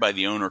hired by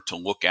the owner to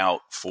look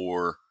out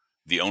for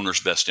the owner's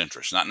best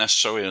interest, not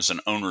necessarily as an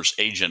owner's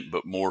agent,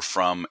 but more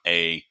from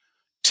a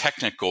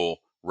technical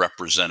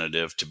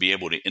representative to be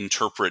able to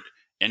interpret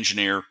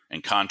engineer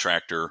and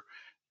contractor,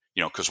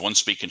 because one's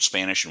speaking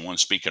Spanish and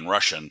one's speaking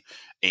Russian.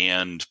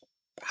 And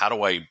how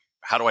do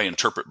I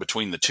interpret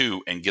between the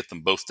two and get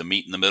them both to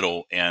meet in the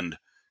middle and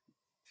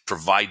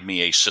provide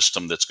me a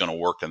system that's going to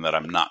work and that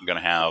I'm not going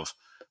to have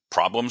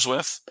problems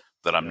with,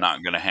 that I'm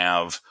not going to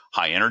have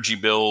high energy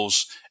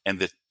bills, and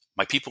that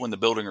my people in the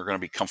building are going to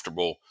be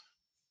comfortable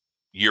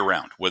year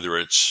round, whether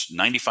it's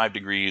 95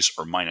 degrees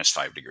or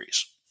 -5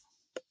 degrees.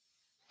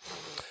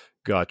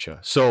 Gotcha.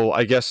 So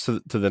I guess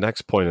to the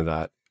next point of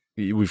that,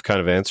 we've kind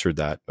of answered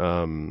that.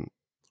 One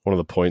of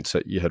the points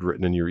that you had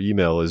written in your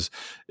email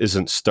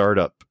isn't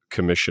startup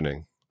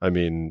commissioning. I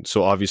mean,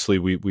 so obviously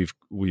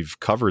we've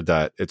covered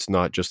that. It's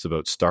not just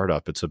about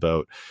startup. It's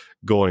about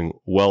going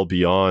well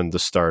beyond the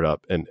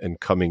startup and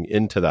coming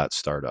into that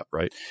startup,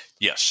 right?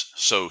 Yes.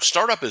 So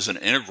startup is an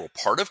integral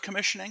part of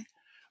commissioning,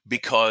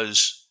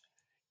 because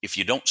if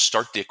you don't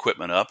start the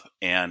equipment up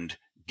and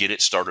get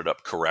it started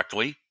up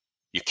correctly,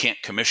 you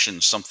can't commission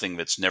something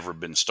that's never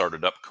been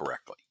started up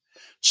correctly.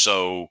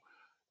 So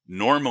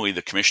normally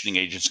the commissioning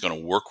agent is going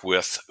to work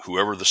with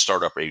whoever the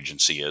startup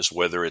agency is,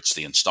 whether it's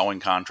the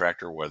installing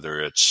contractor, whether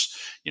it's,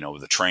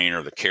 the train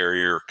or the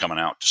carrier coming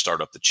out to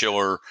start up the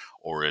chiller,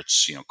 or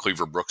it's,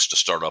 Cleaver Brooks to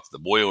start up the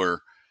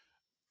boiler.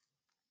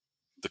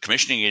 The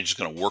commissioning agent is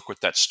going to work with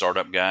that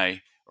startup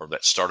guy or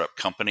that startup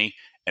company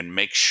and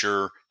make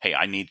sure, hey,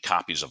 I need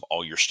copies of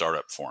all your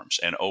startup forms.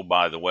 And oh,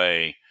 by the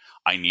way,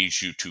 I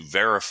need you to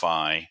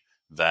verify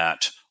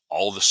that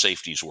all the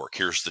safeties work.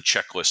 Here's the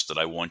checklist that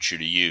I want you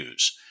to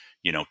use,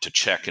 to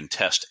check and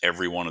test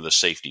every one of the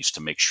safeties to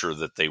make sure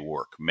that they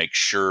work. Make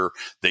sure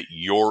that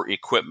your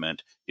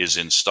equipment is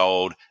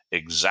installed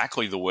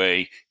exactly the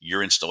way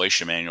your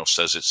installation manual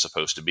says it's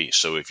supposed to be.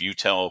 So if you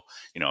tell,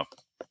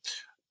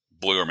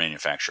 boiler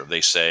manufacturer,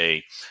 they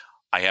say,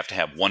 I have to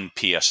have 1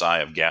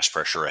 PSI of gas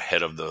pressure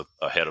ahead of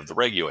the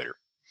regulator.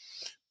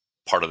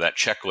 Part of that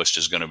checklist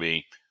is going to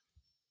be,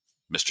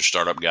 Mr.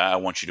 Startup Guy, I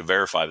want you to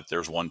verify that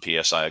there's 1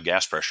 PSI of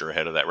gas pressure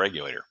ahead of that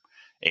regulator.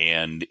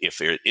 And if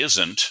it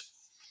isn't,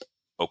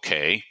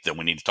 okay, then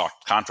we need to talk to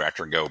the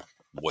contractor and go,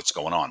 what's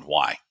going on?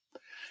 Why?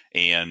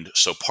 And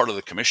so part of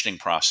the commissioning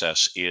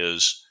process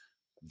is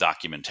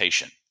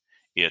documentation.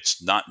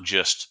 It's not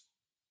just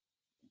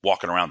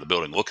walking around the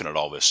building looking at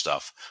all this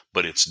stuff,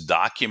 but it's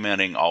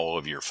documenting all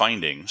of your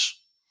findings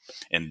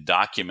and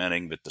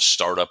documenting that the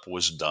startup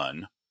was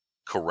done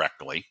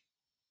correctly,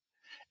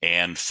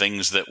 and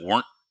things that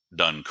weren't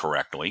done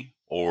correctly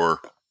or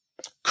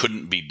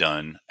couldn't be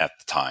done at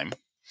the time.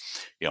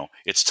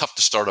 It's tough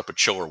to start up a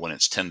chiller when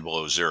it's 10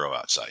 below zero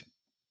outside,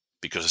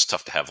 because it's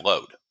tough to have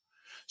load.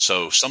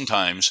 So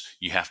sometimes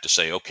you have to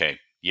say, okay,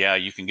 yeah,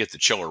 you can get the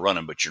chiller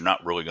running, but you're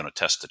not really going to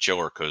test the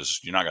chiller because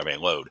you're not going to have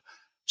any load.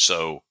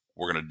 So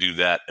we're going to do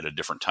that at a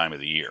different time of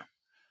the year.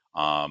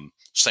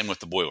 Same with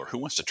the boiler. Who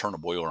wants to turn a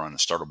boiler on and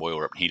start a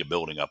boiler up and heat a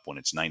building up when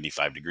it's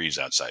 95 degrees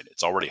outside?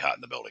 It's already hot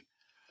in the building.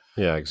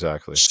 Yeah,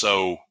 exactly.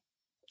 So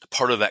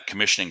part of that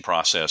commissioning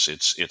process,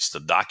 it's the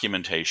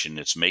documentation.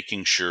 It's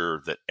making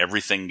sure that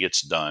everything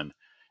gets done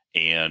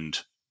and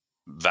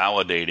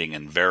validating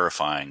and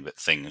verifying that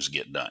things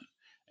get done.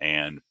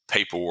 And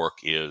paperwork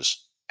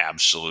is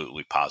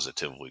absolutely,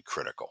 positively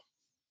critical.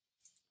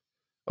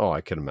 Oh, I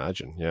can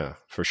imagine. Yeah,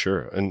 for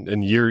sure.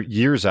 And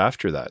years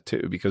after that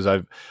too, because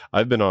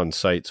I've been on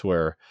sites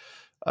where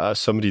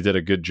somebody did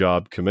a good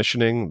job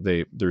commissioning.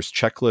 There's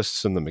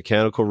checklists in the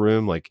mechanical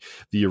room, like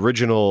the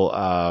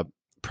original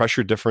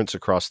pressure difference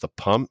across the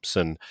pumps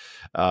and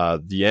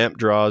the amp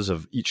draws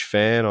of each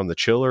fan on the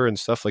chiller and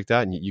stuff like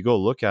that. And you go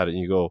look at it and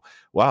you go,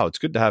 wow, it's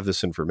good to have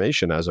this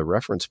information as a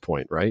reference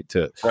point, right?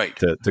 To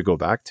go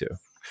back to.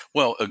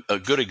 Well, a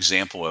good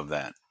example of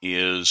that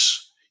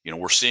is,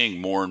 we're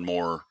seeing more and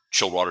more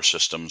chilled water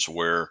systems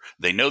where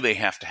they know they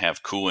have to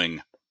have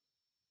cooling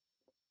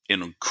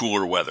in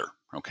cooler weather.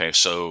 Okay,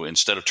 so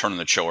instead of turning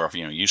the chiller off,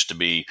 used to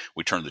be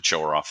we turned the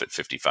chiller off at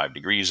 55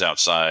 degrees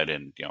outside,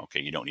 and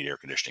okay, you don't need air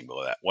conditioning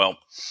below that. Well,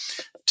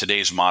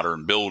 today's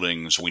modern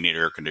buildings, we need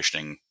air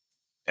conditioning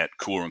at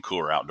cooler and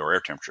cooler outdoor air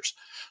temperatures.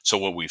 So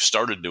what we've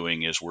started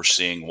doing is we're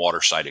seeing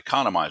water side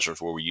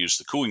economizers where we use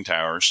the cooling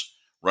towers,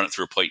 run it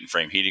through a plate and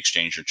frame heat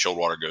exchanger, chilled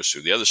water goes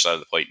through the other side of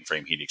the plate and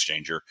frame heat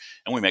exchanger,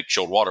 and we make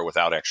chilled water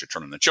without actually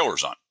turning the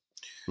chillers on.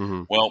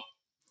 Mm-hmm. Well,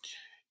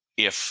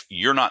 if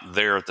you're not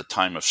there at the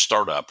time of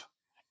startup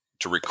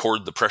to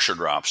record the pressure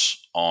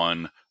drops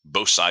on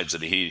both sides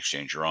of the heat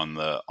exchanger, on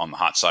the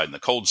hot side and the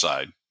cold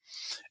side,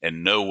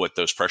 and know what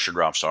those pressure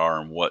drops are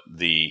and what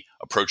the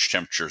approach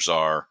temperatures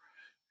are,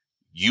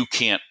 you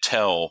can't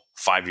tell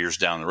 5 years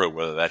down the road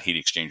whether that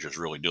heat exchanger is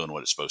really doing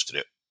what it's supposed to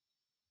do.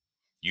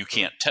 You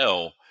can't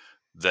tell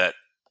that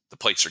the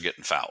plates are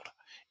getting fouled.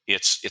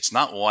 It's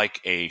not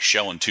like a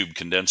shell and tube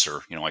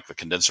condenser, like the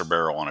condenser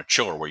barrel on a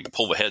chiller where you can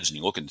pull the heads and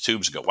you look at the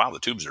tubes and go, wow, the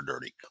tubes are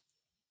dirty.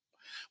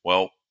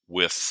 Well,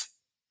 with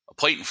a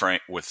plate and frame,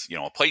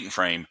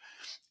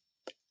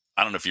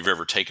 I don't know if you've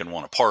ever taken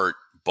one apart,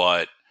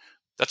 but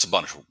it's a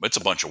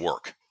bunch of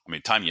work. I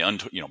mean, time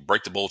you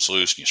break the bolts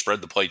loose and you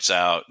spread the plates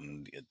out,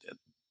 and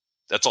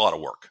that's a lot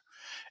of work.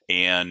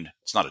 And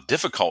it's not a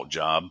difficult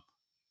job,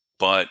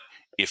 but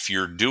if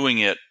you're doing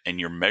it and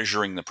you're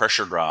measuring the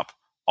pressure drop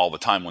all the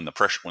time when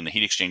the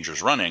heat exchanger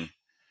is running,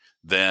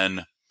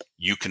 then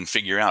you can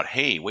figure out,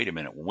 hey, wait a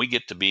minute, when we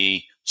get to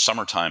be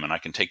summertime and I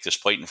can take this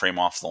plate and frame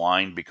off the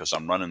line because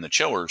I'm running the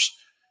chillers,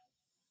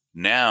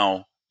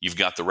 now you've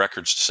got the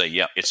records to say,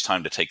 yeah, it's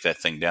time to take that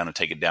thing down and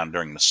take it down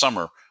during the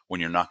summer when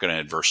you're not going to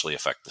adversely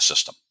affect the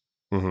system.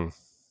 Mm-hmm.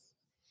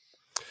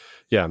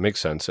 Yeah, it makes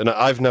sense. And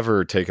I've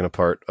never taken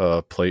apart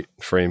a plate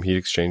frame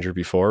heat exchanger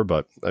before,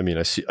 but I mean,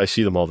 I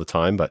see them all the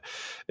time, but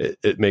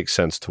it makes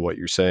sense to what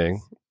you're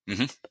saying.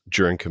 Mm-hmm.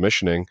 During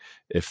commissioning,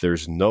 if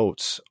there's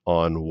notes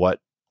on what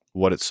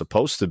what it's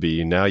supposed to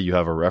be, now you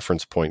have a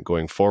reference point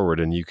going forward,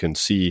 and you can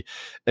see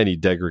any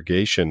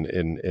degradation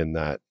in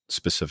that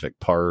specific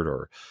part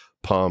or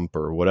pump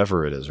or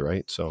whatever it is,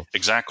 right? So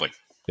exactly.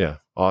 Yeah,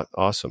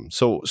 awesome.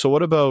 So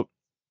what about,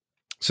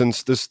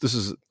 since this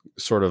is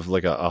sort of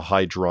like a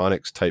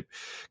hydronics type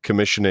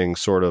commissioning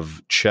sort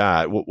of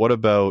chat, what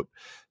about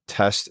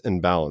test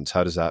and balance?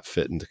 How does that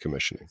fit into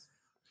commissioning?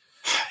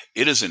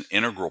 It is an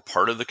integral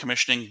part of the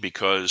commissioning,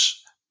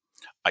 because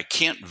I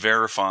can't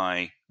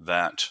verify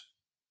that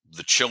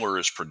the chiller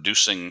is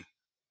producing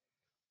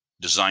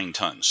design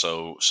tons.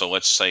 So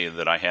let's say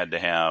that I had to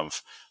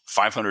have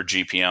 500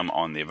 GPM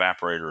on the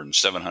evaporator and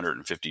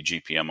 750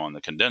 GPM on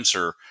the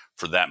condenser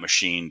for that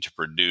machine to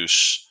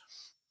produce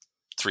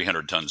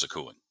 300 tons of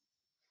cooling.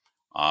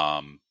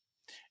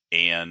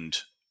 And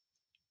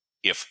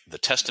if the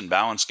test and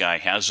balance guy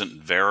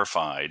hasn't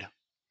verified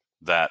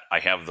that I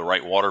have the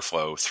right water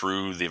flow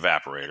through the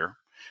evaporator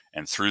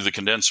and through the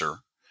condenser,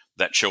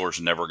 that chiller is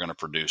never going to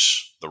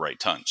produce the right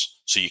tons.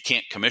 So you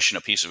can't commission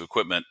a piece of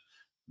equipment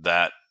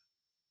that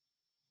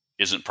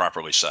isn't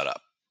properly set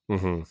up.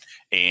 Mm-hmm.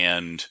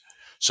 And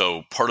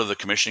so part of the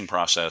commissioning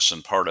process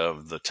and part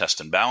of the test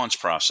and balance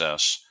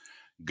process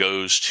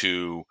goes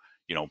to,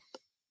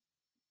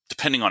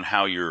 depending on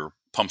how your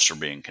pumps are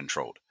being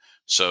controlled.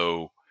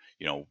 So,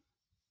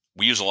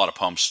 we use a lot of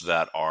pumps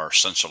that are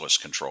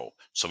sensorless control.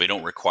 So they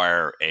don't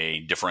require a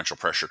differential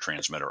pressure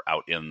transmitter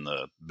out in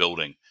the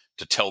building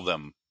to tell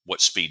them what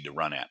speed to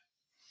run at.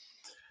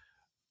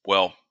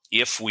 Well,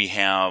 if we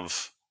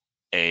have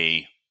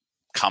a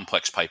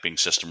complex piping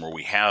system where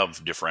we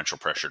have differential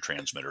pressure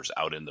transmitters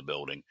out in the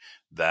building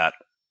that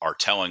are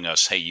telling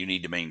us, hey, you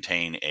need to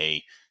maintain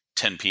a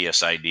 10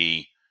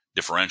 PSID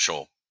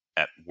differential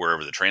at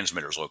wherever the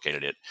transmitter is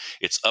located,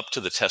 it's up to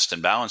the test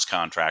and balance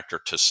contractor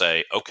to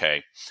say,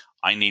 okay,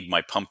 I need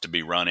my pump to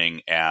be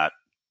running at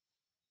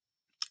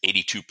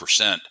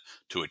 82%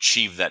 to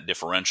achieve that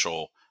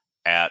differential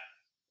at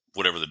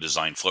whatever the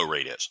design flow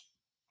rate is.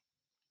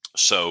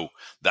 So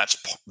that's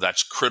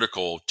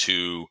critical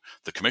to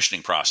the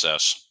commissioning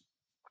process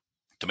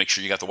to make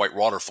sure you got the right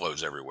water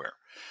flows everywhere.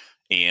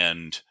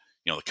 And,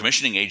 the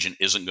commissioning agent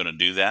isn't going to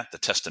do that. The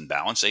test and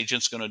balance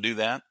agent's going to do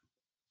that.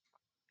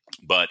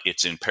 But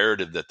it's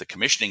imperative that the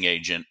commissioning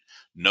agent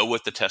know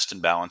what the test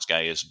and balance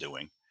guy is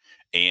doing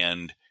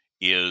and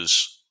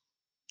is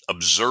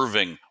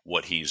observing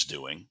what he's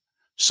doing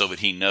so that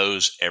he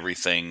knows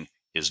everything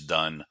is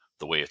done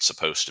the way it's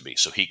supposed to be.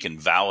 So he can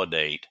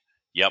validate,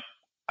 yep,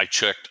 I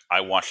checked,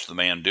 I watched the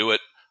man do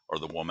it or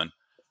the woman,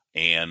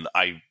 and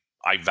I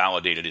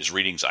validated his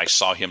readings. I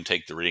saw him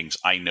take the readings.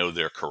 I know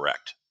they're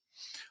correct.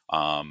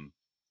 And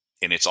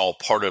it's all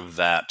part of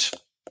that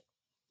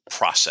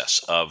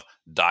process of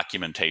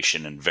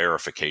documentation and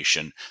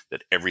verification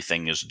that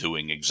everything is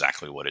doing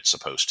exactly what it's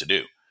supposed to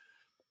do.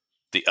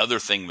 The other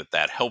thing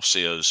that helps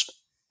is,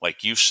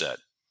 like you said,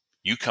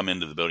 you come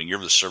into the building, you're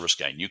the service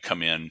guy, and you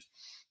come in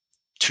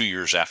 2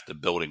 years after the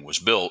building was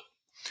built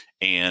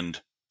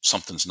and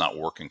something's not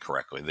working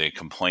correctly. They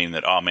complain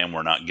that, oh man,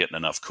 we're not getting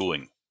enough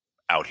cooling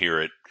out here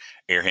at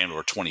air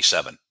handler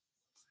 27.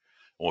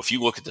 Well, if you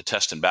look at the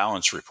test and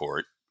balance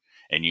report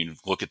and you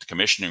look at the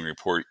commissioning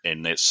report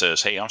and it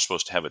says, hey, I'm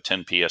supposed to have a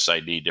 10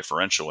 PSID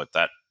differential at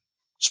that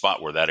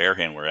spot where that air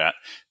handler at,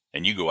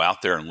 and you go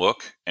out there and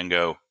look and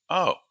go,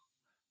 oh,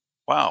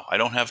 wow, I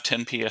don't have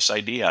 10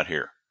 PSID out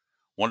here.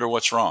 Wonder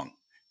what's wrong.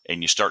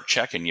 And you start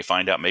checking, you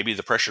find out maybe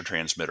the pressure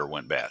transmitter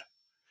went bad.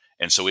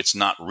 And so it's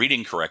not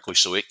reading correctly,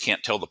 so it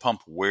can't tell the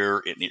pump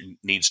where it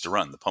needs to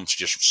run. The pump's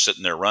just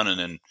sitting there running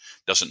and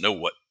doesn't know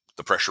what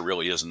the pressure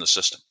really is in the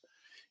system.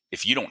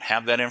 If you don't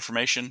have that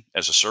information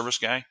as a service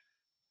guy,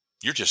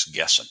 you're just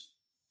guessing.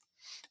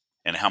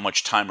 And how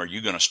much time are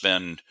you going to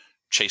spend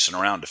chasing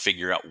around to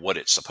figure out what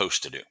it's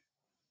supposed to do?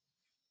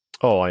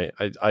 Oh,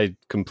 I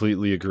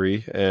completely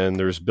agree. And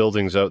there's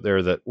buildings out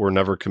there that were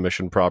never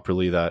commissioned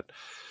properly that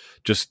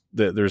just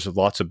there's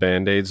lots of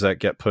Band-Aids that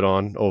get put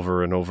on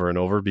over and over and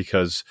over,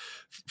 because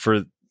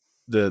for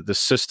the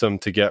system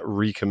to get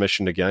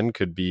recommissioned again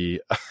could be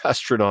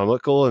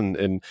astronomical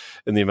in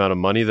the amount of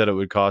money that it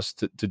would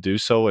cost to do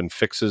so, and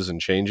fixes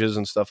and changes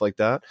and stuff like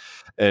that.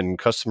 And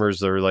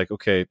customers are like,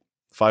 okay,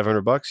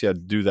 $500, yeah,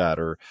 do that,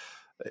 or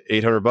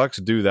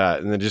 $800, do that.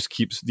 And then just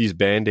keeps, these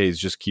Band-Aids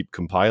just keep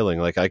compiling.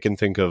 Like I can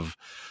think of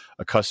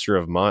a customer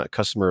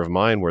of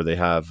mine where they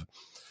have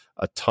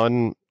a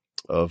ton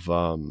of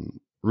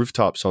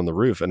rooftops on the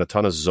roof and a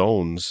ton of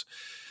zones,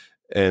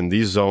 and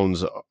these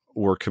zones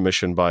were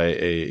commissioned by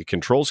a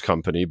controls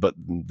company, but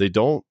they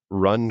don't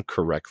run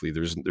correctly.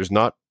 There's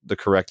not the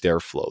correct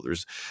airflow.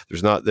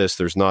 There's not this,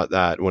 there's not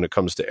that when it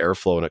comes to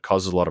airflow, and it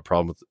causes a lot of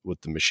problem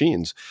with the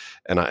machines.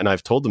 And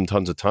I've told them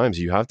tons of times,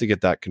 you have to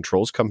get that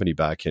controls company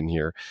back in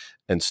here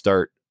and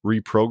start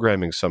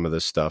reprogramming some of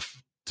this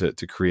stuff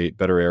to create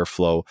better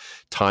airflow,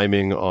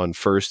 timing on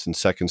first and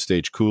second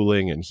stage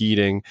cooling and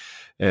heating.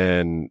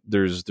 And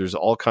there's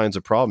all kinds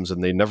of problems,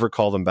 and they never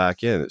call them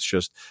back in. It's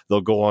just, they'll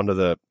go on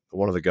to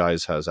one of the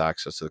guys has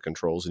access to the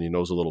controls and he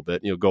knows a little bit,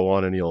 and he'll go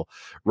on and he'll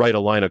write a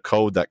line of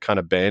code that kind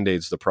of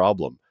Band-Aids the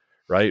problem,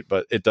 right?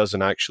 But it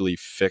doesn't actually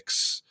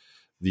fix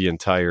the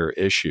entire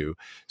issue.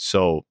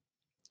 So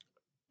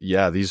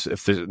yeah,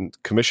 if the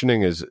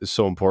commissioning is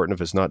so important,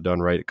 if it's not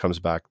done right, it comes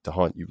back to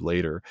haunt you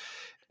later.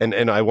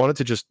 And I wanted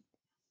to just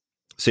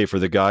say, for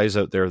the guys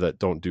out there that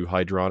don't do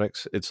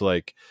hydronics, it's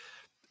like,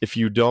 if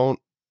you don't,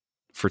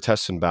 for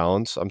test and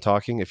balance, I'm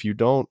talking, if you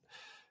don't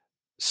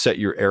set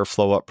your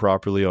airflow up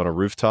properly on a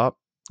rooftop,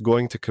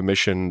 going to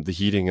commission the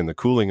heating and the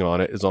cooling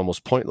on it is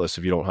almost pointless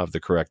if you don't have the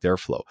correct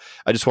airflow.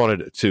 I just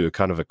wanted to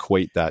kind of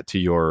equate that to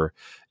your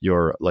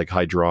like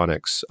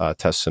hydronics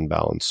tests and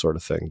balance sort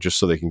of thing, just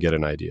so they can get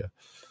an idea.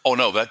 Oh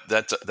no,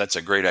 that's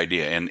a great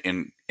idea,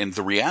 and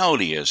the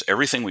reality is,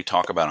 everything we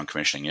talk about on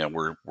commissioning,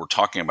 we're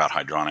talking about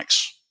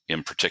hydronics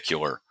in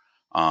particular,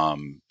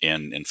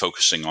 and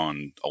focusing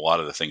on a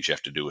lot of the things you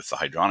have to do with the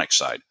hydronic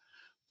side.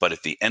 But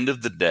at the end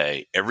of the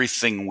day,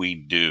 everything we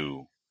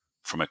do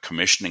from a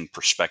commissioning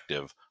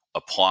perspective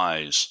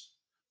applies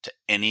to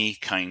any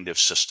kind of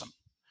system.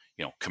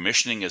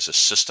 Commissioning is a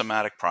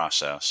systematic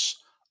process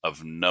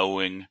of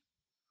knowing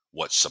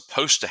what's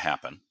supposed to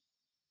happen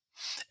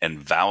and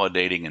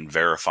validating and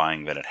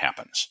verifying that it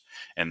happens.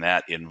 And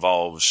that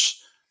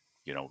involves,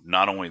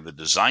 not only the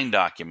design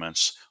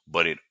documents,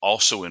 but it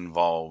also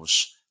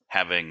involves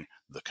having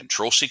the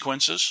control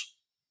sequences,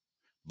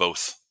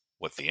 both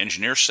what the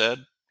engineer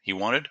said he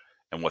wanted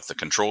and what the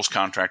controls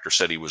contractor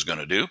said he was going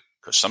to do,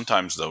 because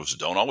sometimes those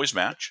don't always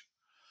match.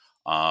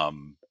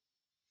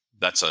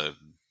 That's a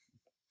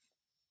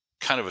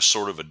kind of a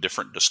sort of a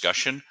different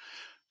discussion,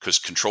 because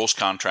controls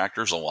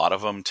contractors, a lot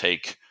of them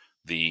take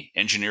the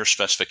engineer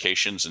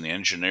specifications, and the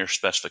engineer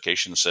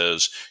specification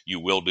says, you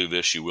will do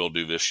this, you will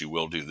do this, you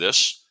will do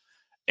this.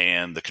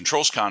 And the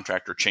controls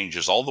contractor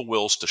changes all the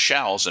wills to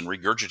shalls and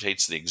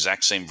regurgitates the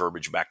exact same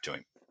verbiage back to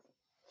him.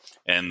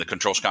 And the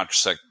controls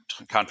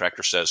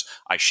contractor says,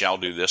 I shall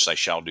do this, I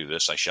shall do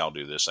this, I shall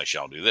do this, I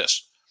shall do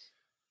this.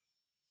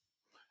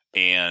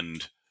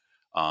 And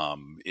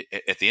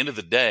at the end of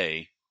the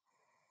day,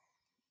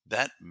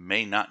 that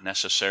may not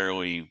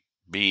necessarily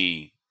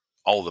be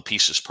all the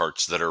pieces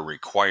parts that are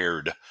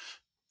required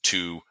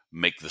to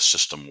make the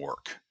system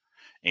work.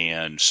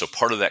 And so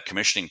part of that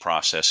commissioning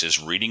process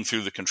is reading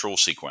through the control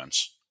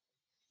sequence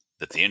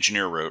that the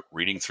engineer wrote,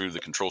 reading through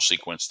the control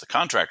sequence the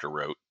contractor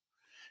wrote,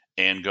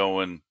 and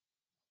going,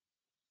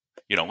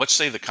 let's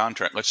say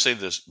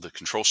the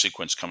control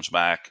sequence comes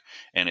back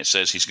and it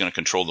says he's going to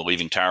control the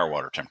leaving tower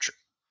water temperature.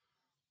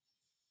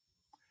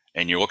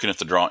 And you're looking at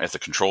the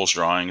controls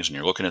drawings, and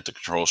you're looking at the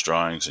controls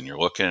drawings, and you're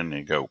looking, and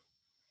you go,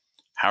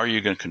 how are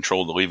you going to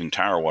control the leaving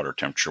tower water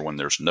temperature when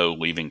there's no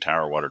leaving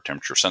tower water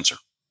temperature sensor?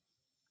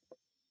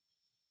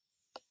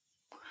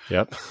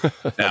 Yep.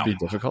 That'd be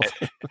difficult.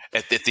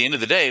 at the end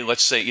of the day,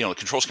 let's say, the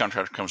controls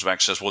contractor comes back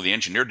and says, well, the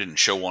engineer didn't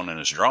show one in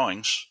his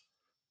drawings,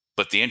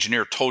 but the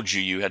engineer told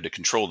you had to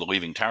control the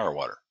leaving tower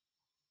water.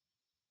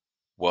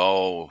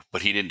 Well,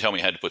 but he didn't tell me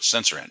you had to put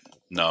sensor in.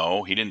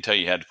 No, he didn't tell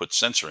you had to put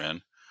sensor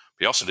in.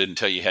 But he also didn't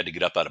tell you had to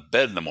get up out of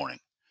bed in the morning.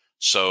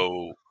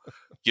 So,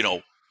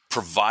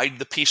 provide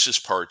the pieces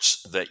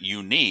parts that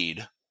you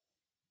need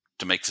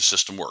to make the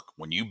system work.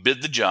 When you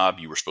bid the job,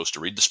 you were supposed to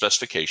read the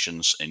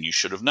specifications, and you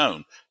should have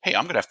known, hey,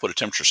 I'm going to have to put a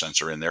temperature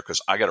sensor in there because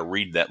I got to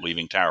read that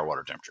leaving tower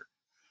water temperature.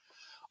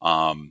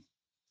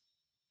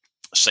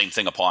 Same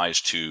thing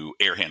applies to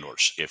air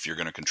handlers. If you're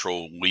going to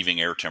control leaving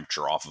air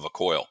temperature off of a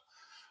coil,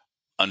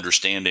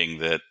 understanding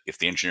that if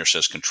the engineer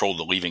says control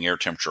the leaving air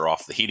temperature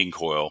off the heating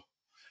coil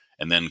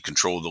and then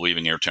control the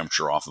leaving air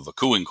temperature off of a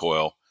cooling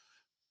coil,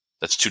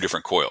 that's two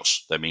different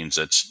coils. That means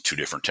that's two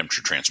different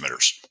temperature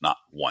transmitters, not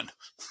one.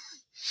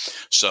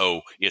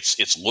 So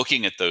it's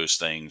looking at those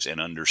things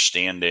and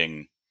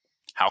understanding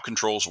how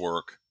controls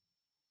work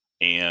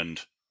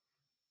and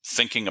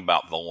thinking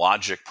about the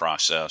logic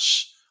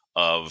process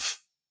of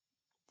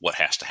what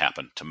has to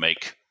happen to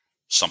make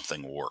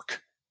something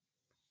work.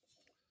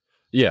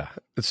 Yeah,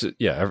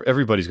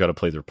 everybody's got to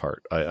play their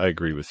part. I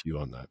agree with you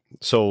on that.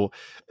 So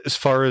as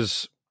far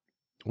as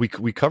we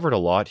covered a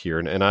lot here,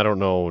 and I don't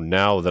know,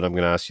 now that I'm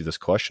going to ask you this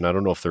question, I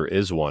don't know if there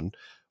is one.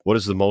 What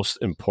is the most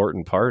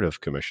important part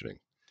of commissioning?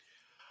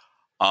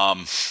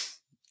 I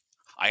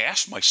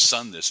asked my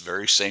son this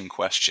very same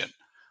question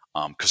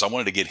because I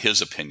wanted to get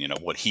his opinion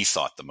of what he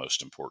thought the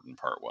most important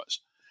part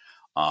was.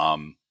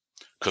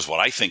 Because what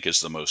I think is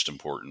the most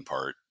important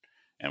part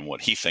and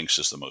what he thinks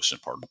is the most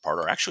important part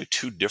are actually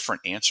two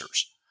different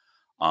answers.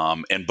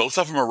 And both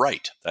of them are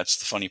right. That's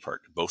the funny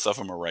part. Both of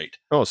them are right.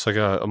 Oh, it's like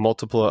a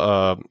multiple,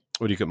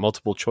 what do you get?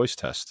 Multiple choice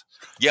test.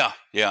 Yeah.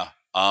 You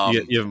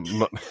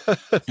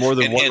have more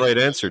than one right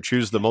answer.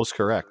 Choose the most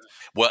correct.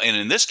 Well, and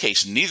in this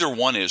case, neither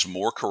one is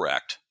more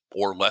correct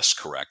or less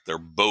correct. They're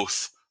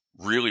both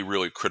really,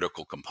 really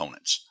critical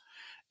components.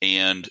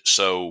 And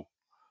so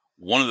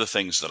one of the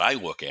things that I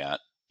look at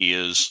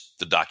is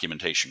the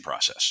documentation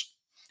process,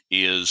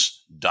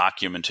 is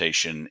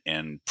documentation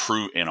and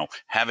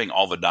having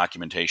all the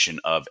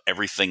documentation of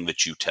everything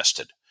that you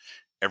tested,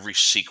 every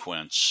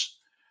sequence,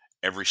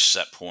 every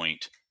set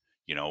point,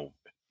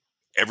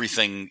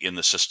 everything in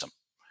the system.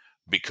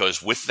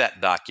 Because with that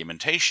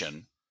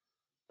documentation,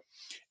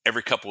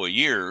 every couple of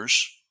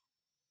years,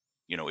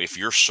 if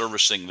you're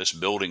servicing this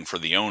building for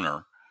the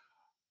owner,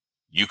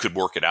 you could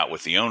work it out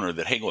with the owner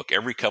that, hey, look,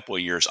 every couple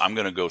of years, I'm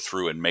going to go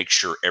through and make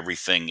sure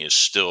everything is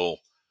still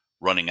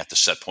running at the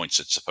set points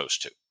it's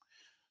supposed to.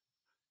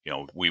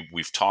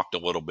 We've talked a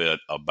little bit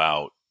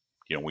about,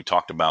 we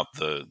talked about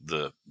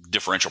the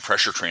differential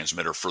pressure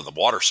transmitter for the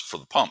water, for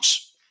the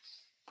pumps.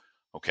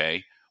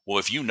 Okay. Well,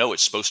 if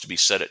it's supposed to be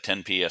set at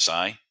 10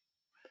 PSI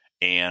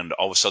and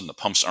all of a sudden the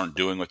pumps aren't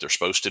doing what they're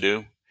supposed to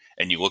do,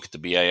 and you look at the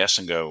BIS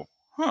and go,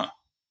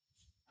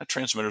 that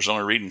transmitter's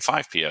only reading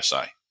 5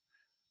 PSI,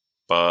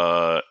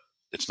 but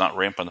it's not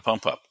ramping the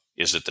pump up.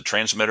 Is it the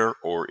transmitter,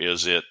 or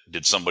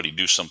did somebody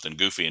do something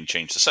goofy and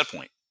change the set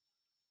point?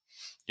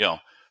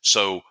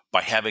 So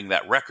by having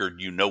that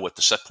record, what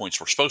the set points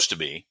were supposed to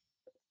be,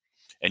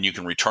 and you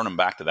can return them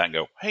back to that and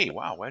go, hey,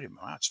 wow, wait a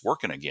minute, it's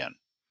working again.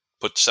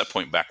 Put the set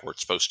point back where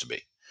it's supposed to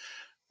be.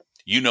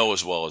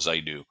 As well as I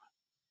do,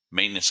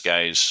 maintenance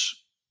guys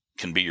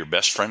can be your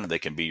best friend and they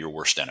can be your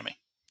worst enemy.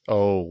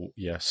 Oh,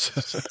 yes.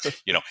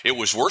 It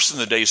was worse in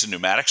the days of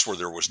pneumatics where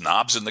there was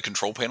knobs in the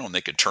control panel and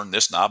they could turn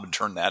this knob and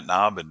turn that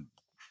knob. And,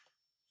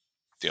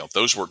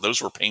 those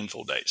were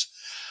painful days.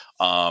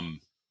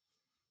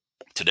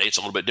 Today it's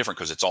a little bit different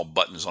because it's all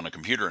buttons on a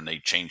computer and they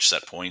change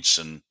set points,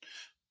 and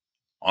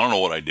I don't know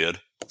what I did,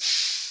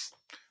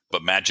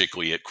 but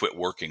magically it quit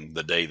working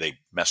the day they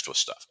messed with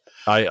stuff.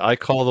 I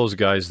call those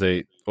guys,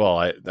 I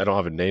don't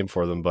have a name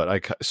for them, but I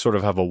sort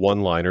of have a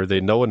one-liner.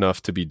 They know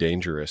enough to be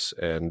dangerous.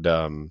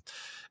 And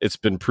it's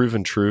been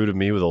proven true to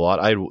me with a lot.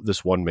 I had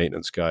this one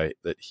maintenance guy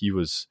that he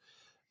was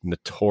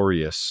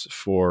notorious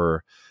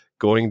for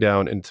going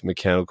down into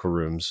mechanical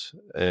rooms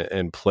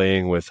and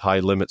playing with high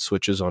limit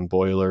switches on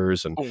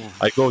boilers. And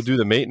I go do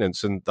the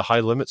maintenance and the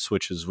high limit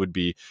switches would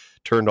be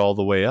turned all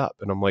the way up.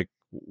 And I'm like,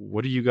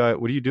 what are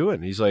you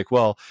doing? He's like,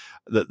 well,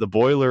 the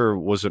boiler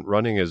wasn't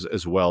running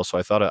as well. So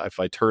I thought if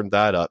I turned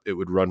that up, it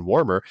would run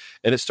warmer,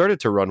 and it started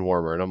to run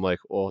warmer. And I'm like,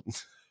 well,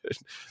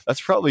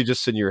 that's probably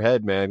just in your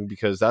head, man,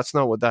 because that's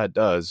not what that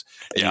does.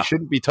 And you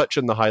shouldn't be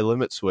touching the high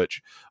limit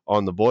switch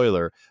on the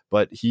boiler.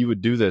 But he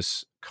would do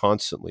this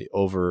constantly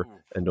over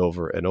and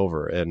over and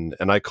over. And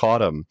I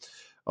caught him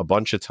a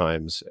bunch of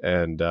times.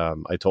 And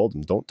I told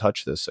him, don't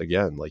touch this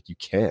again. Like, you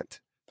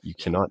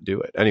cannot do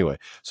it. Anyway,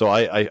 so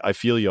I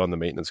feel you on the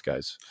maintenance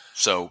guys.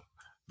 So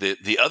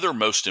the other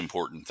most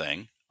important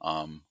thing,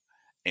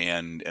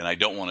 and I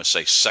don't want to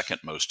say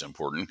second most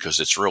important because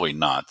it's really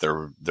not.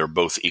 They're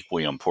both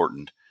equally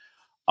important.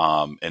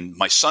 And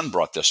my son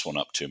brought this one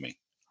up to me,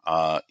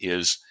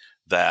 is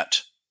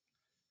that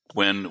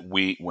when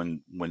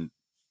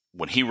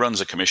he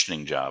runs a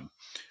commissioning job,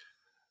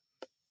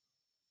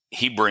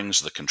 he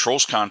brings the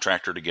controls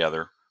contractor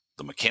together,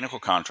 the mechanical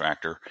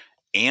contractor,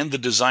 and the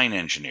design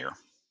engineer.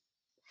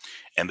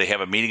 And they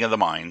have a meeting of the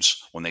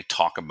minds when they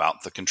talk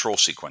about the control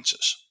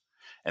sequences.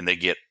 And they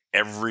get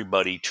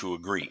everybody to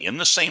agree in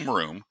the same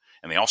room,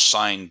 and they all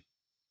sign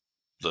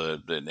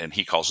and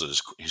he calls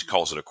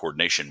it a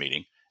coordination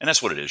meeting. And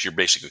that's what it is. You're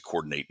basically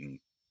coordinating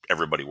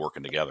everybody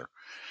working together.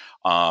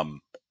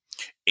 And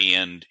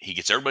he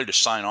gets everybody to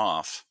sign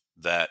off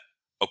that,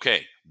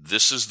 okay,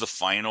 this is the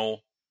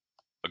final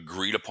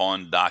agreed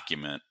upon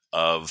document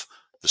of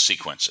the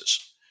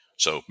sequences.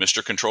 So,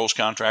 Mr. Controls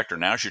Contractor,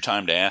 now's your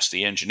time to ask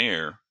the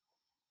engineer,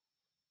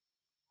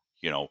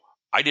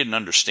 I didn't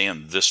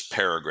understand this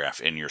paragraph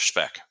in your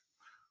spec.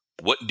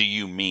 What do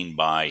you mean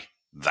by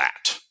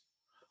that?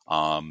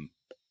 I'll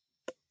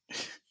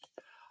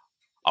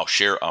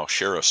share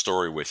a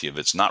story with you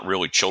that's not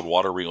really chilled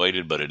water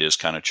related, but it is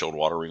kind of chilled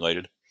water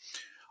related.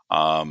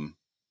 I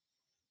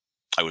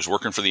was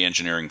working for the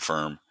engineering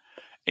firm,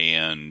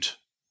 and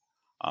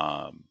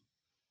I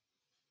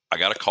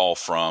got a call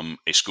from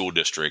a school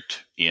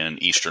district in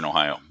Eastern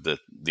Ohio that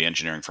the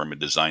engineering firm had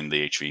designed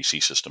the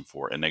HVAC system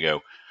for. And they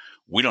go,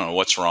 we don't know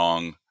what's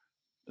wrong.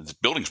 The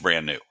building's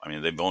brand new. I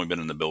mean, they've only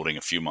been in the building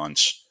a few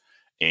months.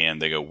 And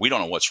they go, we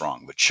don't know what's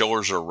wrong. The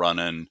chillers are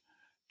running,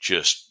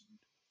 just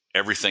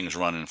everything's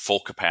running full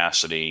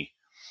capacity.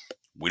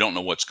 We don't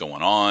know what's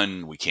going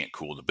on. We can't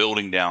cool the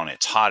building down.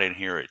 It's hot in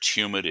here. It's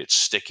humid. It's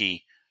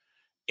sticky.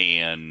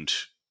 And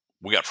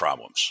we got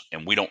problems.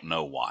 And we don't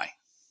know why.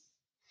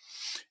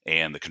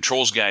 And the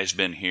controls guy's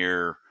been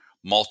here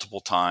multiple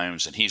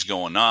times, and he's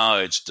going,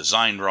 it's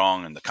designed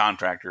wrong, and the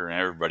contractor and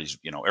everybody's,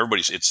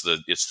 it's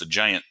the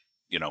giant,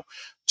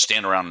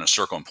 stand around in a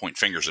circle and point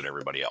fingers at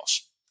everybody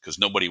else because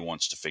nobody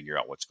wants to figure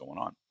out what's going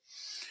on.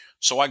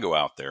 So I go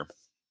out there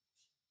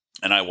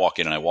and I walk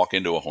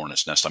into a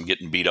hornet's nest. I'm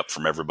getting beat up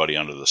from everybody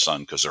under the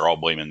sun because they're all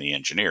blaming the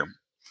engineer.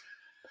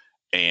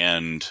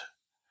 And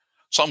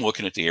so I'm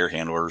looking at the air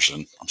handlers,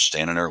 and I'm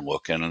standing there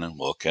looking and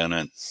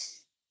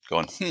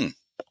going,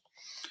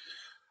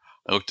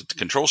 I looked at the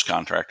controls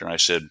contractor and I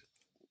said,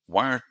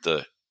 why aren't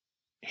the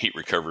heat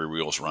recovery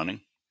wheels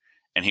running?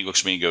 And he looks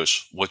at me and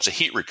goes, what's a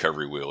heat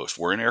recovery wheel? If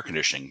we're in air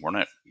conditioning, we're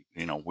not,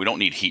 we don't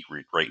need heat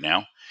right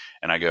now.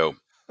 And I go,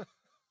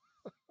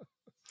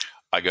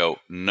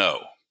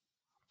 no.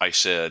 I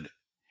said,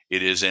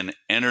 It is an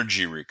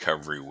energy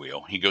recovery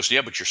wheel. He goes,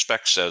 yeah, but your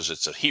spec says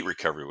it's a heat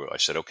recovery wheel. I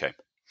said, okay,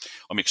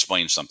 let me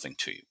explain something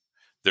to you.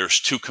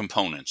 There's two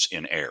components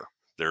in air.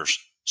 There's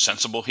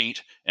sensible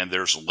heat and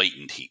there's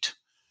latent heat.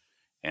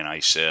 And I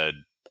said,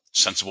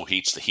 sensible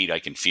heat's the heat I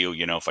can feel.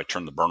 If I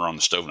turn the burner on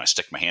the stove and I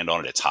stick my hand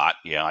on it, it's hot.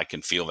 Yeah, I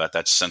can feel that.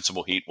 That's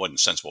sensible heat. Wasn't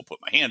sensible to put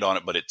my hand on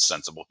it, but it's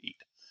sensible heat.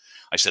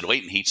 I said,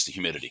 latent heat's the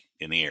humidity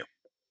in the air.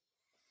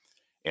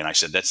 And I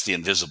said, that's the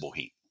invisible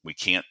heat. We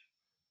can't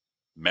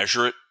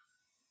measure it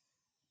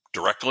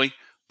directly,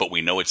 but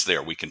we know it's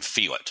there. We can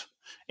feel it.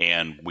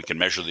 And we can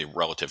measure the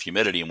relative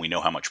humidity and we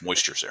know how much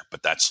moisture is there.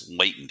 But that's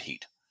latent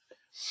heat.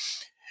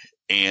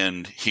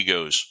 And he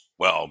goes,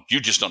 well, you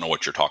just don't know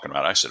what you're talking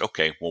about. I said,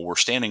 okay, well, we're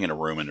standing in a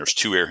room and there's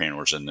two air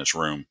handlers in this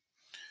room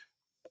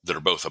that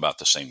are both about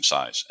the same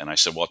size. And I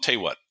said, well, I'll tell you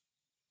what,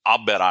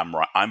 I'll bet I'm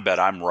right.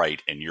 I'm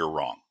right and you're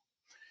wrong.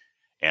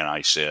 And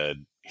I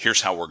said,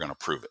 here's how we're going to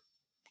prove it.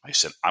 I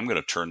said, I'm going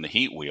to turn the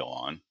heat wheel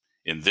on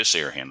in this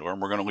air handler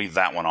and we're going to leave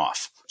that one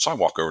off. So I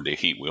walk over to the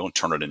heat wheel and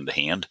turn it into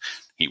hand.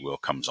 Heat wheel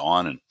comes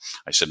on. And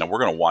I said, now we're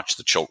going to watch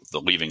the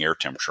leaving air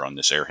temperature on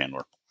this air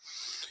handler.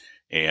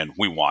 And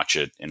we watch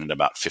it. And in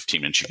about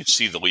 15 minutes, you can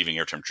see the leaving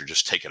air temperature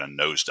just taking a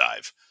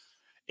nosedive.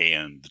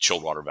 And the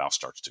chilled water valve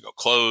starts to go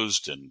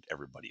closed and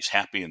everybody's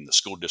happy. And the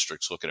school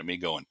district's looking at me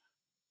going,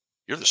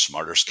 you're the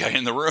smartest guy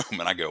in the room.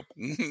 And I go,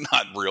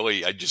 not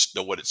really. I just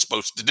know what it's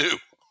supposed to do.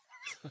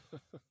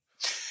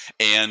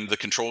 And the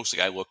controls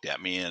guy looked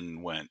at me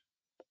and went,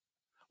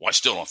 well, I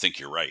still don't think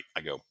you're right.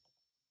 I go,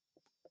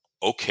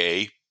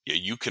 okay, yeah,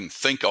 you can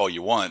think all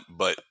you want,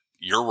 but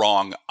you're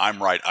wrong.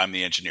 I'm right. I'm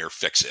the engineer.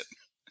 Fix it.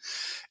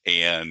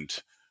 And,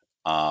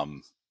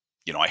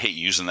 I hate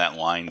using that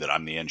line that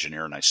I'm the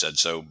engineer and I said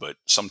so, but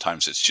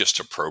sometimes it's just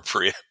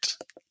appropriate.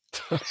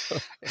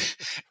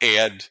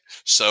 And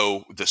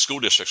so the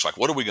school district's like,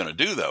 what are we going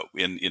to do though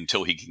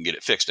until he can get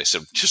it fixed? I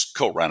said, just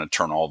go around and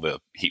turn all the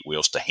heat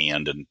wheels to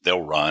hand and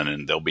they'll run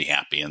and they'll be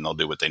happy and they'll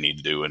do what they need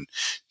to do and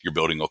your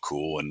building will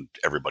cool and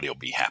everybody will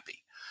be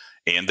happy.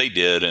 And they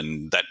did.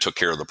 And that took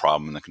care of the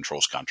problem. And the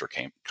controls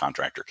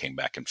contractor came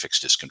back and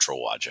fixed his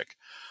control logic.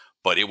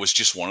 But it was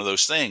just one of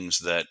those things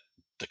that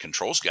the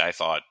controls guy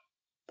thought,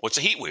 what's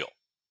a heat wheel?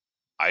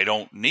 I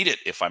don't need it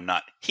if I'm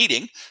not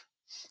heating.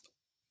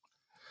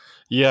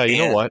 Yeah, you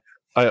know what?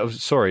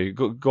 Sorry,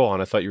 go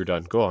on. I thought you were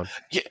done. Go on.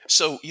 Yeah,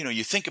 so,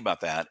 you think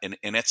about that, and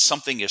it's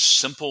something as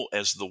simple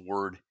as the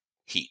word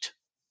heat.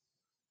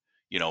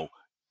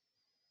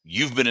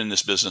 You've been in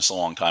this business a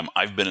long time.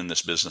 I've been in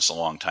this business a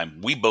long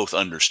time. We both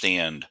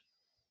understand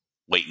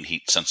latent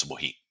heat, sensible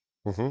heat.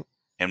 Mm-hmm.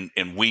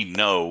 And we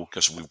know,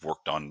 because we've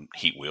worked on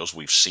heat wheels,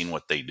 we've seen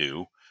what they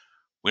do.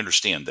 We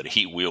understand that a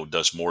heat wheel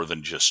does more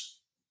than just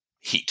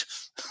heat.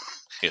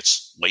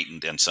 It's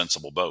latent and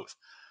sensible both.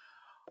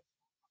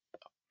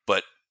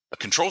 But a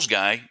controls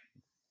guy,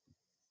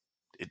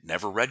 it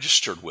never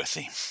registered with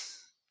him.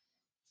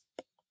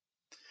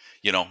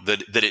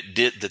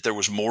 That there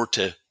was more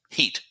to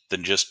heat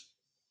than just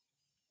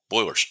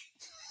boilers.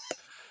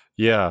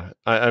 Yeah,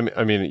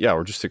 I mean, yeah,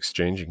 we're just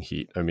exchanging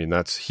heat. I mean,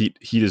 that's heat.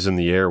 Heat is in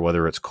the air,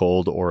 whether it's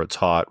cold or it's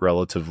hot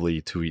relatively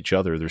to each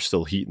other. There's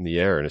still heat in the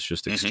air, and it's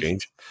just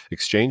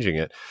exchanging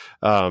it.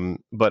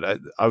 But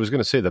I was going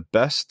to say the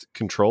best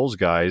controls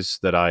guys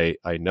that I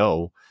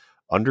know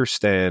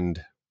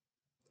understand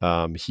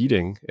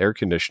heating, air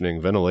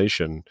conditioning,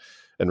 ventilation,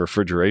 and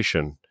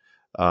refrigeration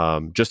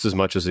just as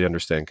much as they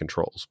understand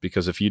controls.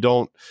 Because if you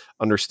don't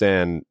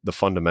understand the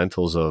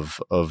fundamentals of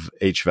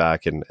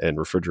HVAC and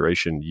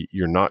refrigeration,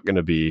 you're not going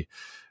to be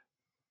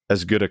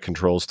as good a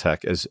controls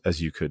tech as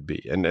you could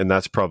be. And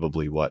that's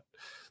probably what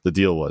the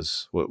deal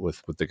was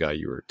with the guy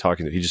you were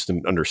talking to. He just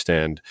didn't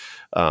understand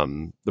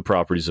the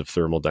properties of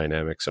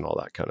thermodynamics and all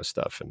that kind of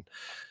stuff.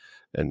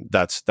 And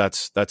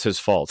that's his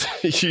fault.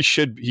 he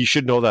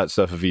should know that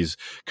stuff if he's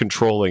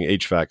controlling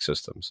HVAC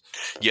systems.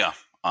 Yeah.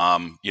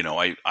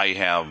 I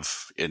have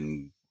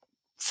in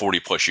 40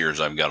 plus years,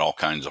 I've got all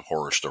kinds of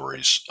horror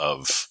stories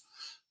of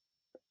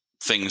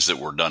things that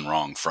were done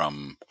wrong,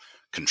 from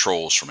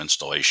controls, from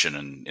installation.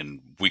 And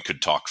we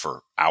could talk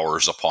for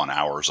hours upon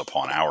hours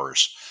upon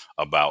hours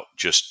about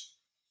just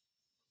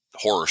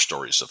horror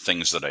stories of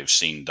things that I've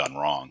seen done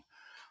wrong.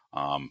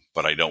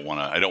 But I don't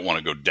want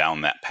to go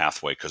down that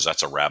pathway, because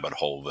that's a rabbit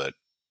hole that,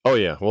 oh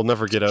yeah, we'll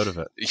never get out of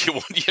it.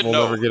 We'll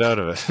never get out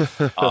of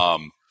it.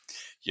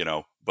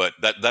 But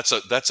that's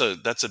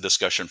a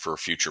discussion for a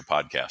future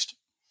podcast.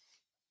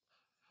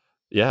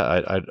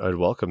 Yeah, I'd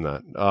welcome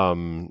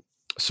that.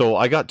 So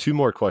I got two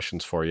more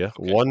questions for you.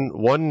 Okay.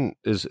 One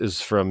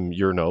is from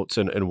your notes,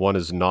 and one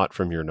is not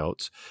from your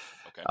notes.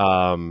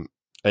 Okay.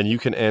 And you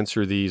can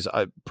answer these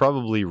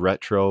probably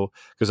retro,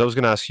 because I was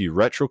going to ask you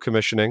retro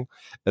commissioning,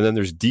 and then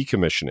there's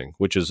decommissioning,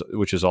 which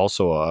is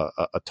also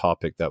a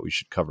topic that we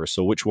should cover.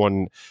 So which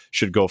one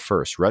should go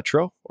first,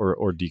 retro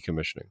or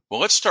decommissioning? Well,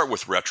 let's start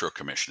with retro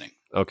commissioning.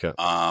 Okay.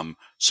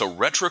 So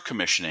retro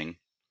commissioning,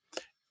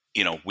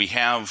 we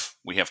have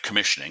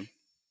commissioning,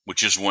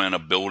 which is when a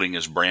building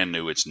is brand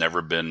new. It's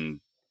never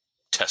been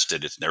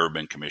tested. It's never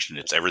been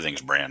commissioned.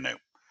 Everything's brand new.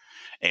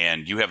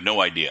 and you have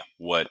no idea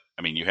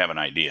you have an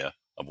idea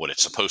of what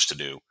it's supposed to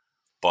do,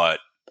 but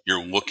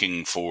you're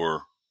looking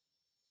for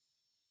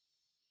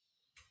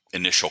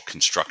initial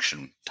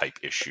construction type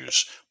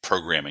issues,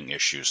 programming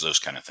issues, those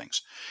kind of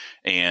things.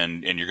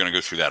 And you're going to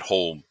go through that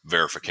whole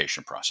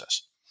verification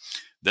process.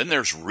 Then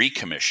there's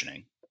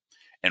recommissioning.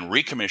 And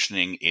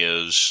recommissioning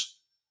is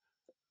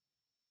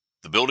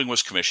the building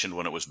was commissioned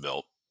when it was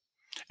built.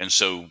 And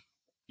so,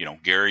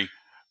 Gary,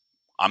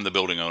 I'm the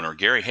building owner.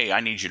 Gary, hey, I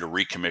need you to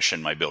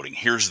recommission my building.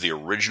 Here's the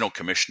original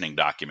commissioning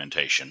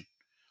documentation,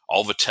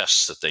 all the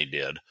tests that they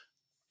did,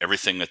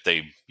 everything that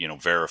they,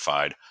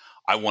 verified.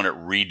 I want it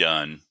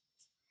redone.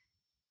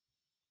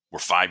 We're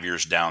 5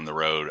 years down the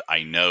road.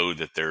 I know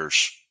that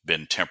there's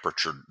been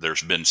temperature,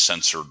 there's been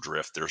sensor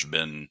drift, there's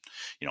been,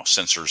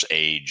 sensors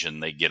age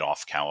and they get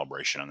off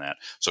calibration on that.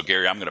 So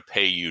Gary, I'm going to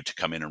pay you to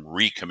come in and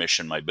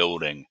recommission my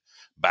building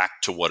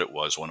back to what it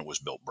was when it was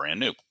built brand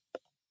new.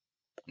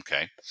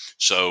 Okay.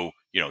 So,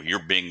 you're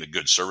being the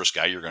good service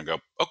guy. You're going to go,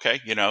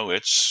 okay,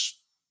 it's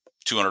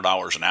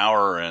 $200 an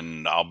hour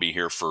and I'll be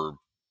here for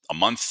a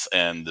month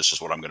and this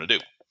is what I'm going to do.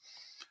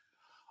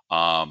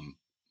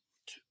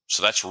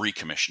 So that's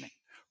recommissioning.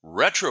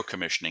 Retro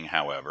commissioning,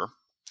 however,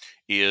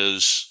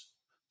 is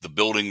the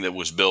building that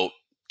was built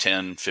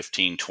 10,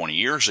 15, 20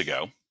 years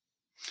ago.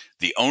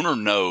 The owner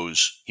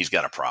knows he's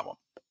got a problem.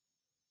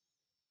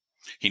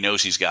 He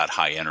knows he's got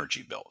high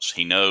energy bills.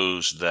 He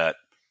knows that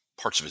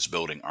parts of his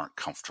building aren't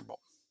comfortable.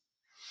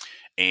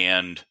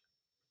 And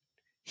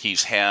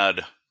he's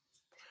had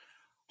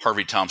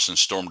Harvey Thompson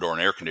Storm Door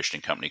and Air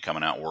Conditioning Company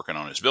coming out working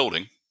on his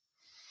building.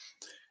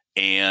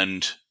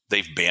 And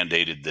they've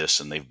band-aided this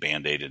and they've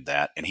band-aided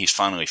that. And he's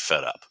finally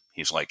fed up.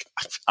 He's like,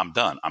 I'm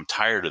done. I'm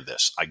tired of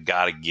this. I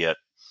got to get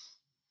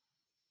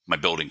my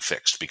building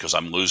fixed because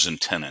I'm losing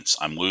tenants.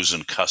 I'm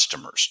losing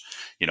customers.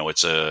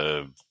 It's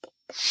a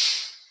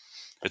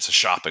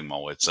shopping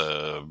mall. It's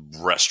a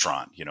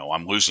restaurant.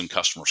 I'm losing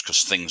customers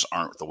because things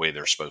aren't the way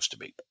they're supposed to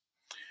be.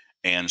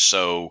 And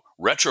so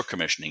retro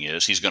commissioning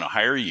is he's going to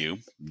hire you.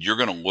 You're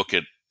going to look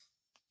at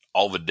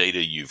all the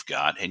data you've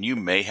got, and you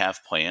may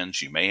have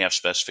plans. You may have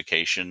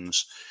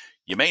specifications.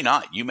 You may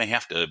not. You may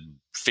have to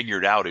figure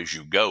it out as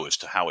you go as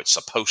to how it's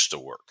supposed to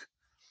work.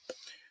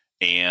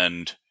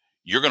 And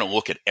you're going to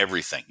look at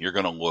everything. You're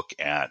going to look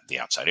at the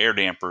outside air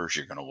dampers.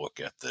 You're going to look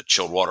at the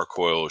chilled water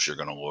coils. You're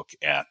going to look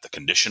at the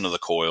condition of the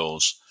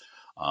coils.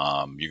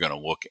 You're going to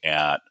look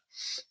at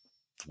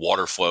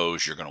water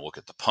flows. You're going to look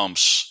at the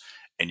pumps.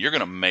 And you're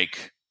going to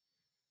make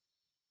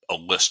a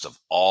list of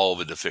all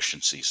the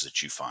deficiencies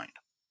that you find.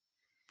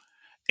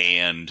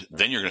 And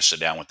then you're going to sit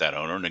down with that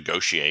owner and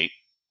negotiate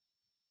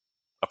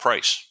a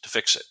price to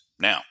fix it.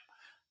 Now,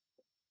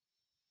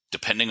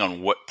 depending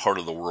on what part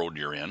of the world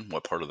you're in,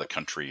 what part of the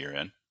country you're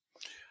in,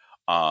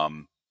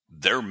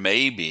 there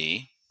may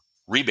be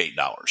rebate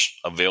dollars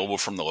available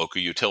from the local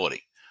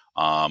utility.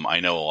 I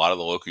know a lot of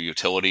the local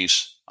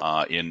utilities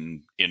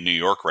in New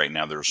York right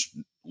now, there's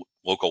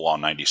Local Law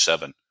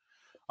 97,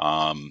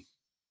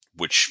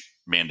 which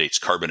mandates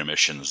carbon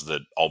emissions,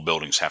 that all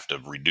buildings have to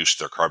reduce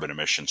their carbon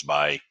emissions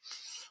by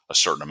a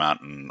certain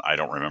amount. And I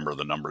don't remember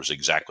the numbers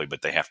exactly,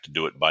 but they have to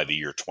do it by the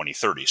year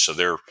 2030. So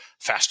they're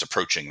fast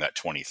approaching that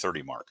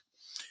 2030 mark.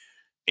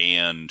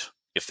 And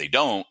if they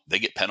don't, they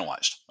get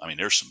penalized. I mean,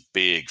 there's some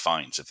big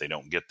fines if they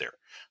don't get there.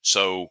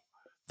 So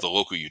the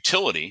local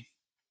utility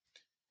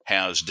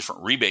has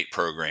different rebate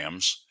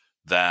programs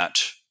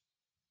that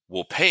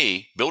will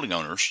pay building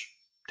owners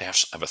to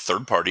have a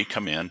third party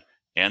come in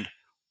and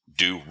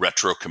do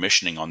retro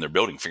commissioning on their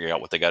building, figure out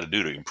what they got to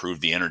do to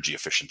improve the energy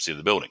efficiency of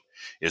the building.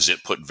 Is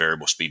it putting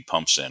variable speed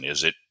pumps in?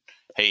 Is it,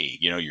 hey,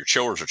 your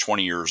chillers are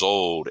 20 years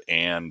old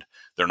and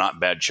they're not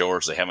bad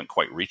chillers. They haven't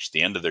quite reached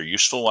the end of their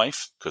useful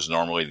life, because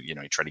normally, you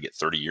try to get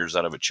 30 years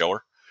out of a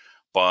chiller.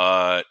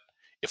 But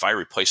if I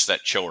replace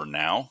that chiller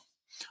now,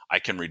 I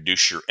can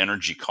reduce your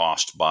energy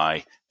cost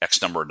by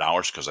X number of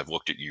dollars because I've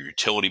looked at your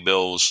utility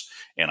bills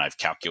and I've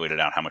calculated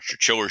out how much your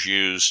chillers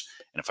use.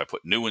 And if I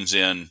put new ones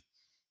in,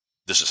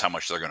 this is how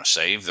much they're going to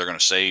save. They're going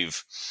to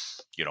save,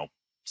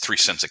 3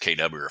 cents a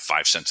kW or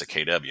 5 cents a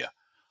kW.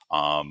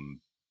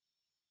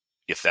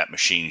 If that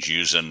machine's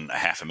using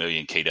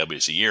 500,000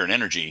 kWs a year in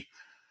energy,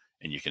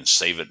 and you can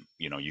save it,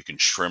 you can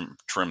trim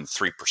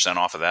 3%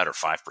 off of that or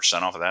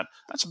 5% off of that.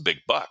 That's big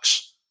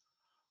bucks.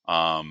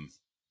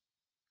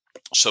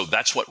 So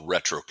that's what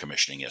retro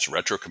commissioning is.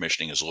 Retro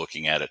commissioning is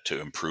looking at it to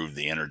improve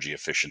the energy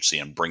efficiency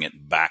and bring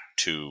it back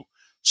to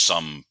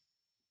some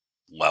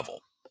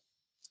level.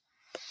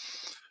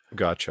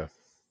 Gotcha.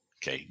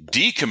 Okay.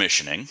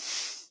 Decommissioning.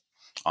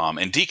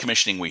 And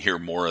decommissioning, we hear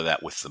more of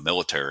that with the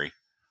military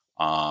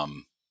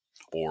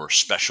or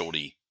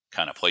specialty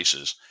kind of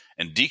places.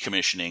 And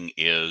decommissioning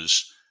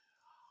is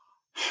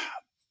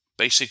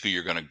basically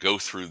you're going to go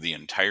through the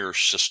entire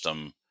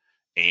system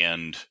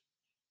and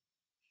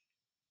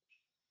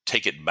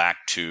take it back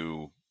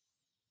to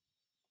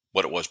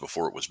what it was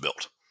before it was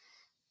built.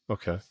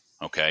 Okay.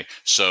 Okay.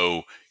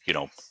 So,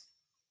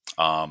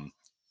 I'm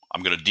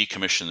going to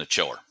decommission the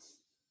chiller.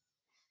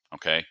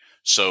 Okay.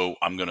 So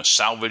I'm going to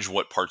salvage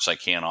what parts I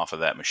can off of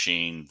that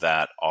machine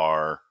that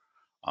are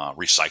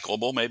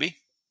recyclable, maybe.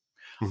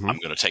 Mm-hmm. I'm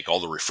going to take all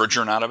the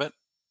refrigerant out of it,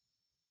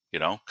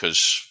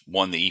 because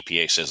one, the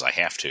EPA says I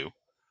have to,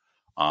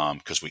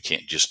 because we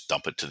can't just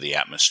dump it to the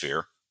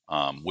atmosphere,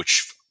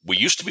 which we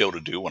used to be able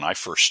to do when I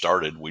first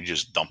started. We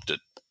just dumped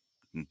it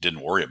and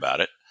didn't worry about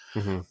it.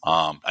 Mm-hmm.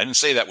 I didn't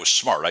say that was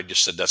smart. I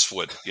just said that's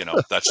what,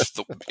 that's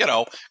the,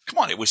 come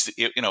on. It was,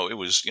 a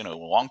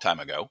long time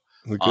ago.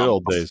 The good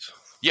old days.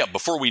 Yeah,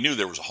 before we knew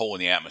there was a hole in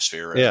the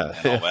atmosphere and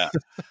all that.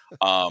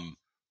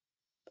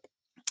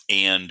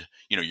 And,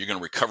 you're going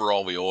to recover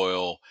all the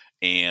oil.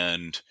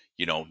 And,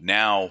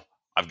 now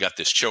I've got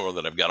this chiller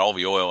that I've got all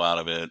the oil out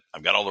of it.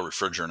 I've got all the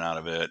refrigerant out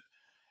of it.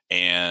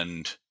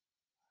 And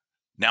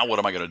now what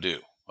am I going to do?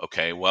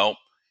 Okay, well,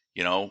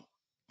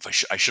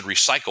 if I should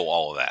recycle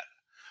all of that.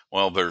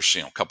 Well, there's,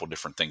 a couple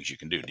different things you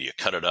can do. Do you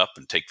cut it up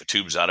and take the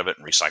tubes out of it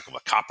and recycle the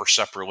copper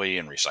separately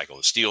and recycle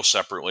the steel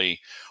separately?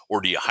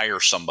 Or do you hire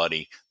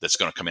somebody that's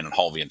going to come in and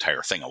haul the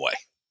entire thing away?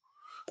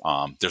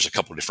 There's a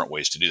couple of different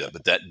ways to do that.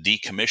 But that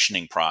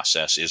decommissioning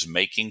process is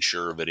making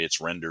sure that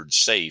it's rendered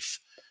safe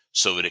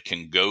so that it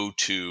can go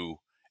to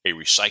a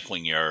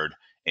recycling yard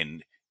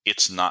and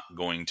it's not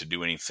going to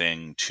do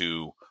anything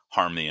to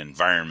harm the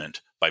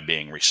environment by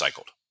being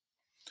recycled.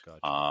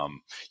 Gotcha.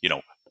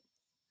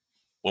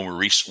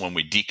 When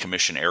we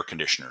decommission air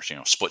conditioners,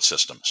 split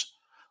systems,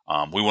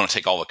 we want to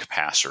take all the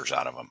capacitors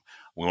out of them.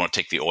 We want to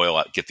take the oil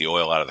out, get the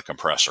oil out of the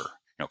compressor.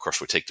 Of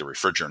course, we take the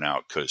refrigerant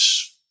out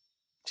because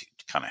you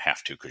kind of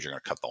have to, because you're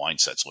going to cut the line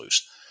sets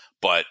loose.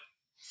 But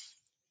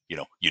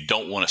you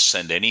don't want to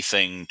send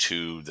anything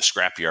to the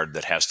scrapyard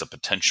that has the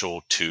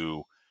potential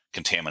to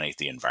contaminate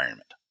the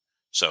environment.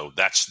 So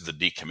that's the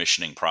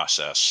decommissioning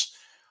process.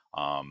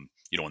 When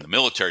the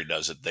military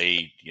does it,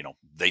 they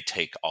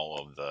take all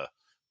of the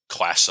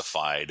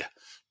classified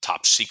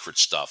top secret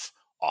stuff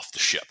off the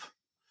ship.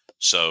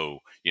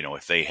 So,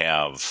 if they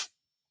have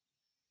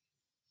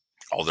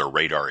all their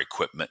radar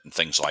equipment and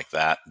things like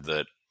that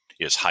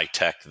is high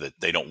tech that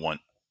they don't want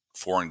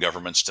foreign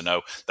governments to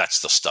know, that's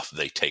the stuff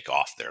they take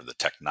off there, the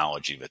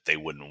technology that they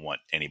wouldn't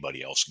want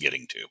anybody else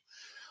getting to.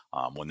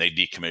 When they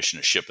decommission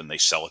a ship and they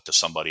sell it to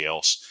somebody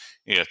else,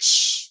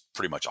 it's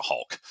pretty much a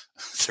hulk.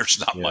 There's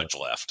not much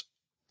left.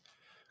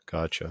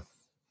 Gotcha.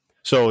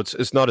 So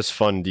it's not as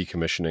fun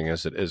decommissioning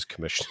as it is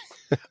commissioning.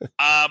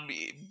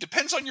 It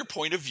depends on your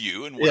point of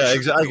view and what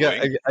you're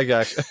doing. I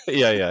guess.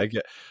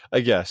 I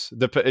guess.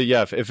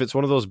 If it's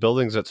one of those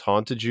buildings that's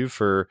haunted you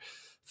for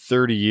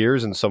 30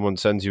 years and someone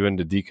sends you in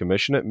to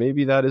decommission it,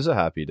 maybe that is a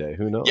happy day.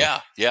 Who knows?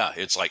 Yeah.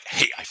 It's like,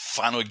 hey, I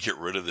finally get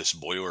rid of this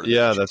boiler.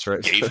 That's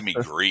right. Gave me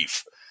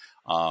grief.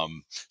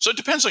 So it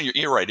depends on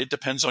you're right. It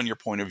depends on your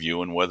point of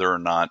view and whether or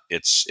not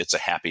it's a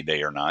happy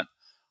day or not.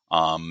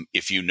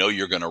 If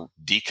you're going to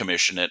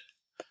decommission it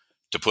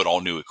to put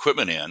all new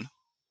equipment in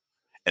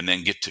and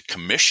then get to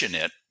commission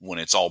it when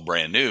it's all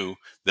brand new,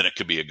 then it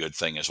could be a good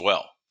thing as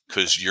well,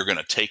 because you're going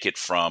to take it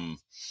from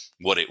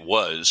what it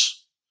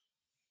was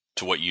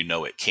to what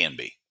it can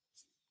be.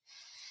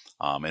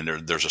 And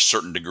there's a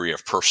certain degree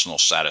of personal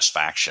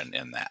satisfaction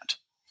in that.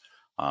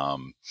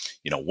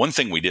 One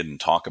thing we didn't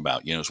talk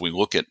about, is we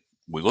look at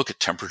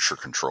temperature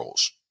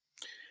controls,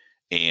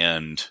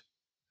 and,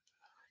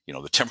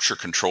 the temperature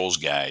controls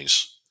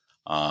guys,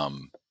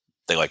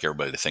 they like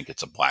everybody to think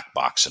it's a black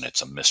box and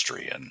it's a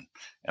mystery and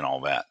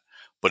all that,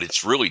 but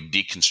it's really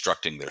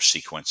deconstructing their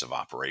sequence of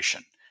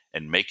operation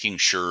and making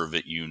sure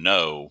that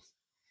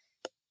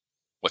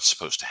what's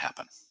supposed to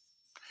happen.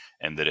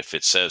 And that if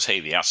it says, hey,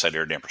 the outside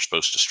air damper is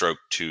supposed to stroke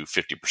to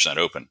 50%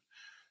 open,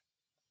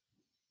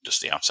 does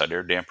the outside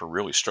air damper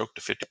really stroke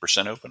to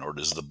 50% open? Or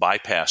does the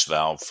bypass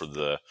valve for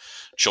the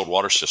chilled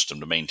water system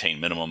to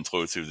maintain minimum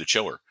flow through the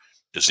chiller,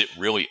 does it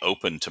really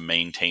open to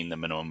maintain the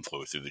minimum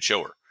flow through the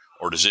chiller?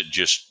 Or does it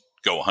just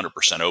go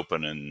 100%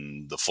 open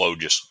and the flow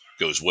just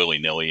goes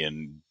willy-nilly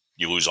and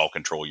you lose all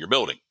control of your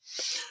building?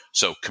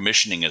 So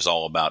commissioning is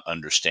all about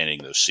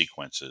understanding those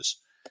sequences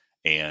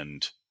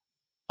and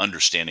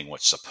understanding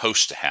what's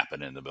supposed to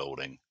happen in the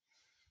building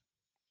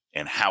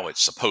and how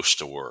it's supposed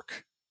to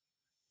work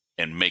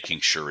and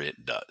making sure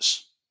it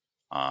does.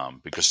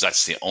 Because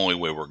that's the only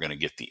way we're going to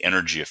get the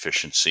energy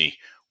efficiency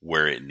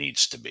where it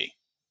needs to be.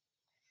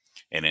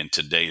 And in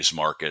today's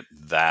market,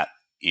 that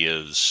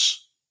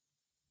is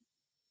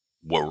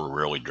what we're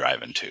really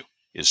driving to,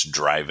 is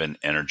driving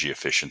energy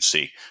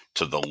efficiency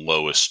to the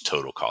lowest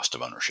total cost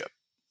of ownership.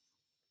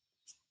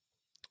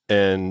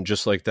 And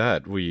just like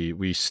that,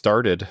 we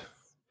started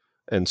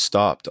and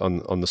stopped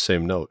on the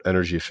same note,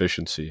 energy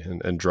efficiency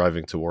and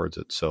driving towards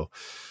it. So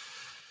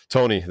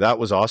Tony, that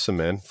was awesome,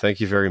 man. Thank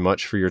you very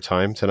much for your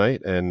time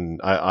tonight.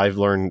 And I've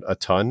learned a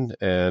ton.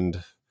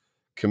 And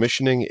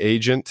commissioning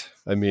agent,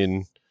 I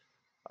mean,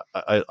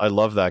 I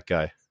love that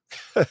guy.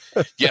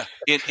 Yeah.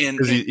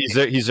 Because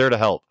he's there to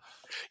help.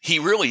 He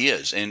really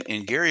is.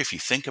 And Gary, if you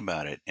think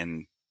about it,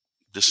 and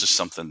this is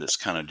something that's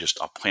kind of just,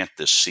 I'll plant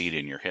this seed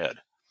in your head.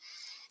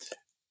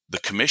 The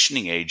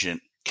commissioning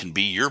agent can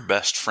be your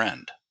best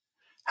friend.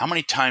 How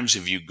many times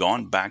have you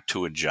gone back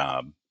to a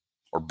job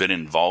or been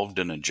involved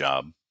in a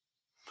job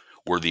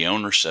where the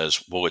owner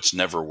says, well, it's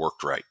never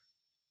worked right.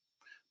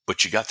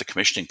 But you got the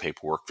commissioning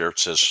paperwork there. It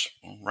says,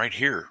 well, right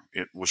here,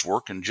 it was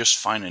working just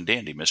fine and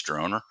dandy,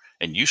 Mr. Owner.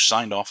 And you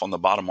signed off on the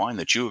bottom line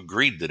that you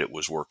agreed that it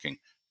was working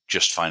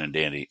just fine and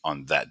dandy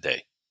on that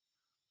day.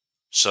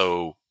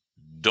 So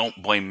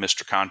don't blame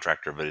Mr.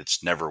 Contractor that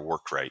it's never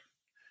worked right.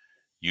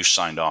 You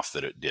signed off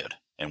that it did.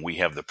 And we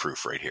have the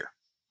proof right here.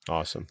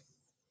 Awesome.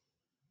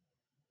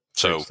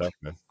 So, great stuff,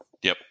 man.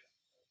 Yep.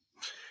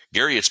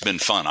 Gary, it's been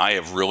fun. I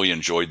have really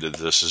enjoyed that.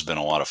 This has been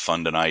a lot of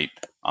fun tonight.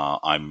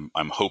 I'm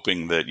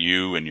hoping that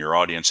you and your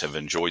audience have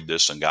enjoyed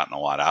this and gotten a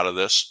lot out of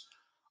this.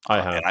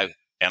 I have.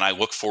 And I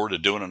look forward to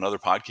doing another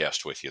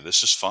podcast with you.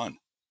 This is fun.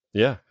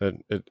 Yeah,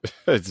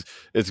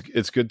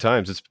 it's good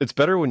times. It's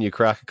better when you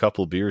crack a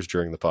couple of beers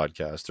during the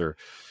podcast, or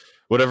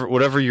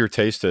whatever your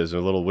taste is, a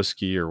little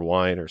whiskey or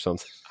wine or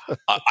something.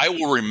 I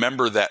will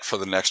remember that for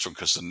the next one,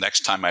 because the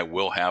next time I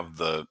will have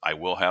the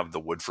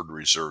Woodford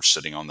Reserve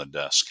sitting on the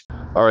desk.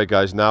 All right,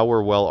 guys. Now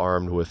we're well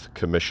armed with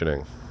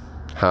commissioning.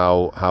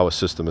 How a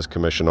system is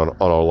commissioned on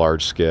a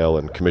large scale,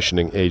 and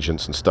commissioning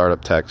agents and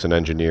startup techs and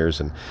engineers,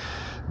 and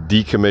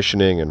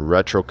decommissioning and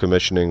retro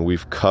commissioning.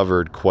 We've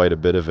covered quite a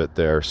bit of it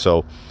there.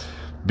 So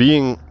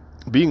being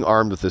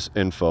armed with this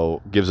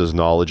info gives us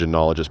knowledge, and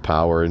knowledge is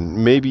power.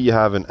 And maybe you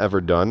haven't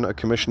ever done a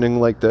commissioning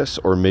like this,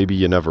 or maybe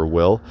you never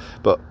will,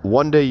 but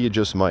one day you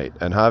just might.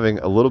 And having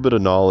a little bit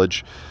of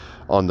knowledge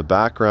on the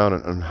background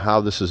and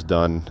how this is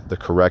done, the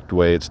correct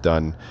way it's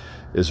done,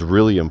 is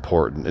really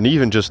important. And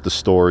even just the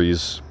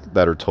stories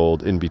that are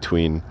told in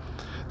between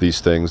these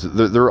things,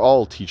 they're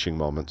all teaching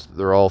moments.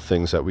 They're all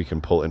things that we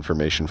can pull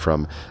information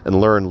from and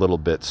learn little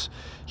bits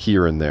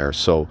here and there.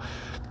 So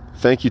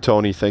thank you,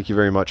 Tony. Thank you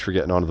very much for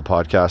getting onto the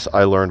podcast.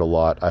 I learned a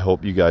lot. I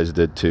hope you guys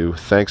did too.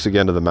 Thanks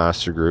again to the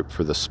Master Group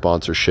for the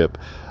sponsorship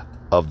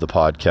of the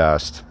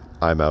podcast.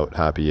 I'm out.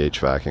 Happy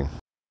HVACing.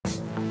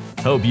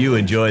 Hope you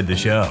enjoyed the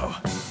show.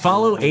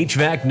 Follow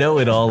HVAC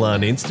Know-It-All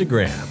on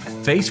Instagram,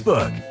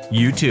 Facebook,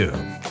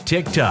 YouTube,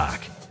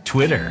 TikTok,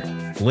 Twitter,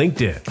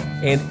 LinkedIn,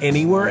 and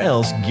anywhere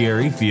else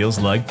Gary feels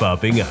like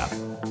popping up.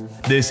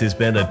 This has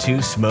been a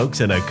Two Smokes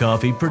and a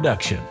Coffee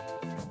production.